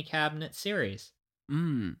Uncanny Cabinet series.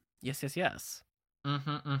 Yes.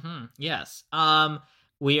 Yes.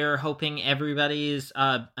 We are hoping everybody's,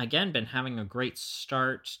 again, been having a great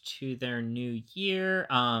start to their new year.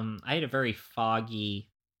 I had a very foggy,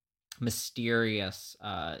 mysterious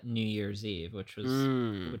New Year's Eve, which was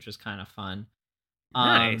kind of fun.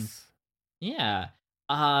 Nice. Yeah.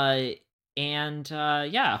 Hope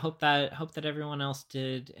that everyone else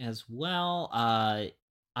did as well.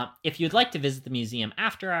 If you'd like to visit the museum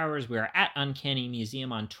after hours, we are at Uncanny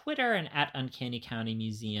Museum on Twitter and at Uncanny County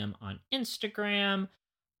Museum on Instagram.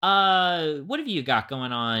 What have you got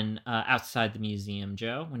going on outside the museum,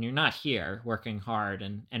 Joe, when you're not here working hard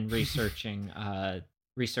and researching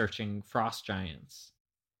researching frost giants?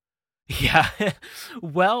 Yeah.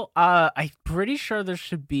 Well, I'm pretty sure there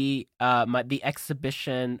should be the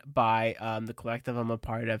exhibition by the collective I'm a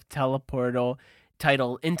part of, Teleportal,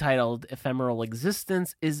 entitled Ephemeral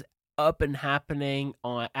Existence, is up and happening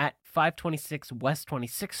at 526 West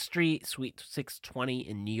 26th Street, Suite 620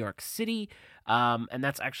 in New York City. And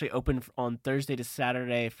that's actually open on Thursday to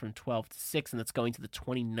Saturday from 12 to 6, and that's going to the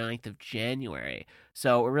 29th of January.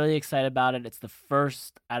 So we're really excited about it. It's the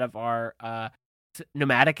first out of our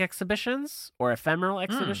nomadic exhibitions or ephemeral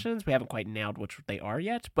exhibitions. We haven't quite nailed which they are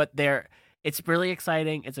yet, but it's really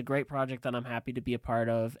exciting. It's a great project that I'm happy to be a part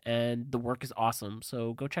of, and the work is awesome.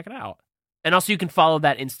 So go check it out. And also you can follow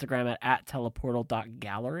that Instagram at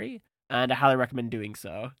teleportal.gallery, and I highly recommend doing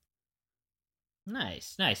so.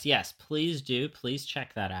 Nice. Yes, please do. Please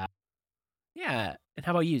check that out. Yeah. And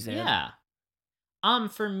how about you, Xan? Yeah.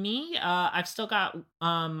 For me, I've still got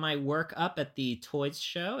my work up at the Toys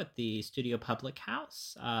Show at the Studio Public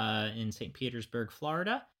House in St. Petersburg,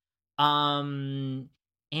 Florida. And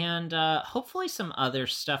hopefully some other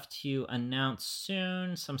stuff to announce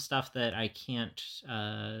soon. Some stuff that I can't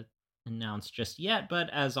announce just yet, but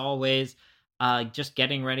as always, just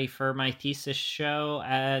getting ready for my thesis show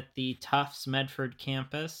at the Tufts Medford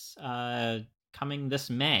campus coming this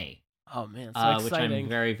May. Oh man, so exciting. Which I'm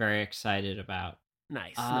very, very excited about.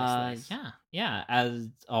 Nice. Yeah. As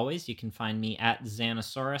always, you can find me at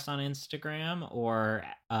Xanosaurus on Instagram or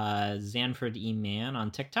Xanford E. Man on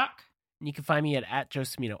TikTok. And you can find me at Joe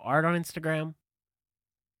Cimino Art on Instagram.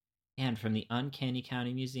 And from the Uncanny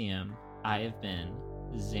County Museum, I have been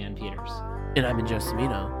Xan Peters. And I'm in Joe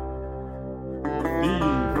Cimino.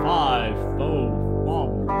 5, 4,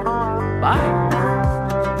 1. Bye.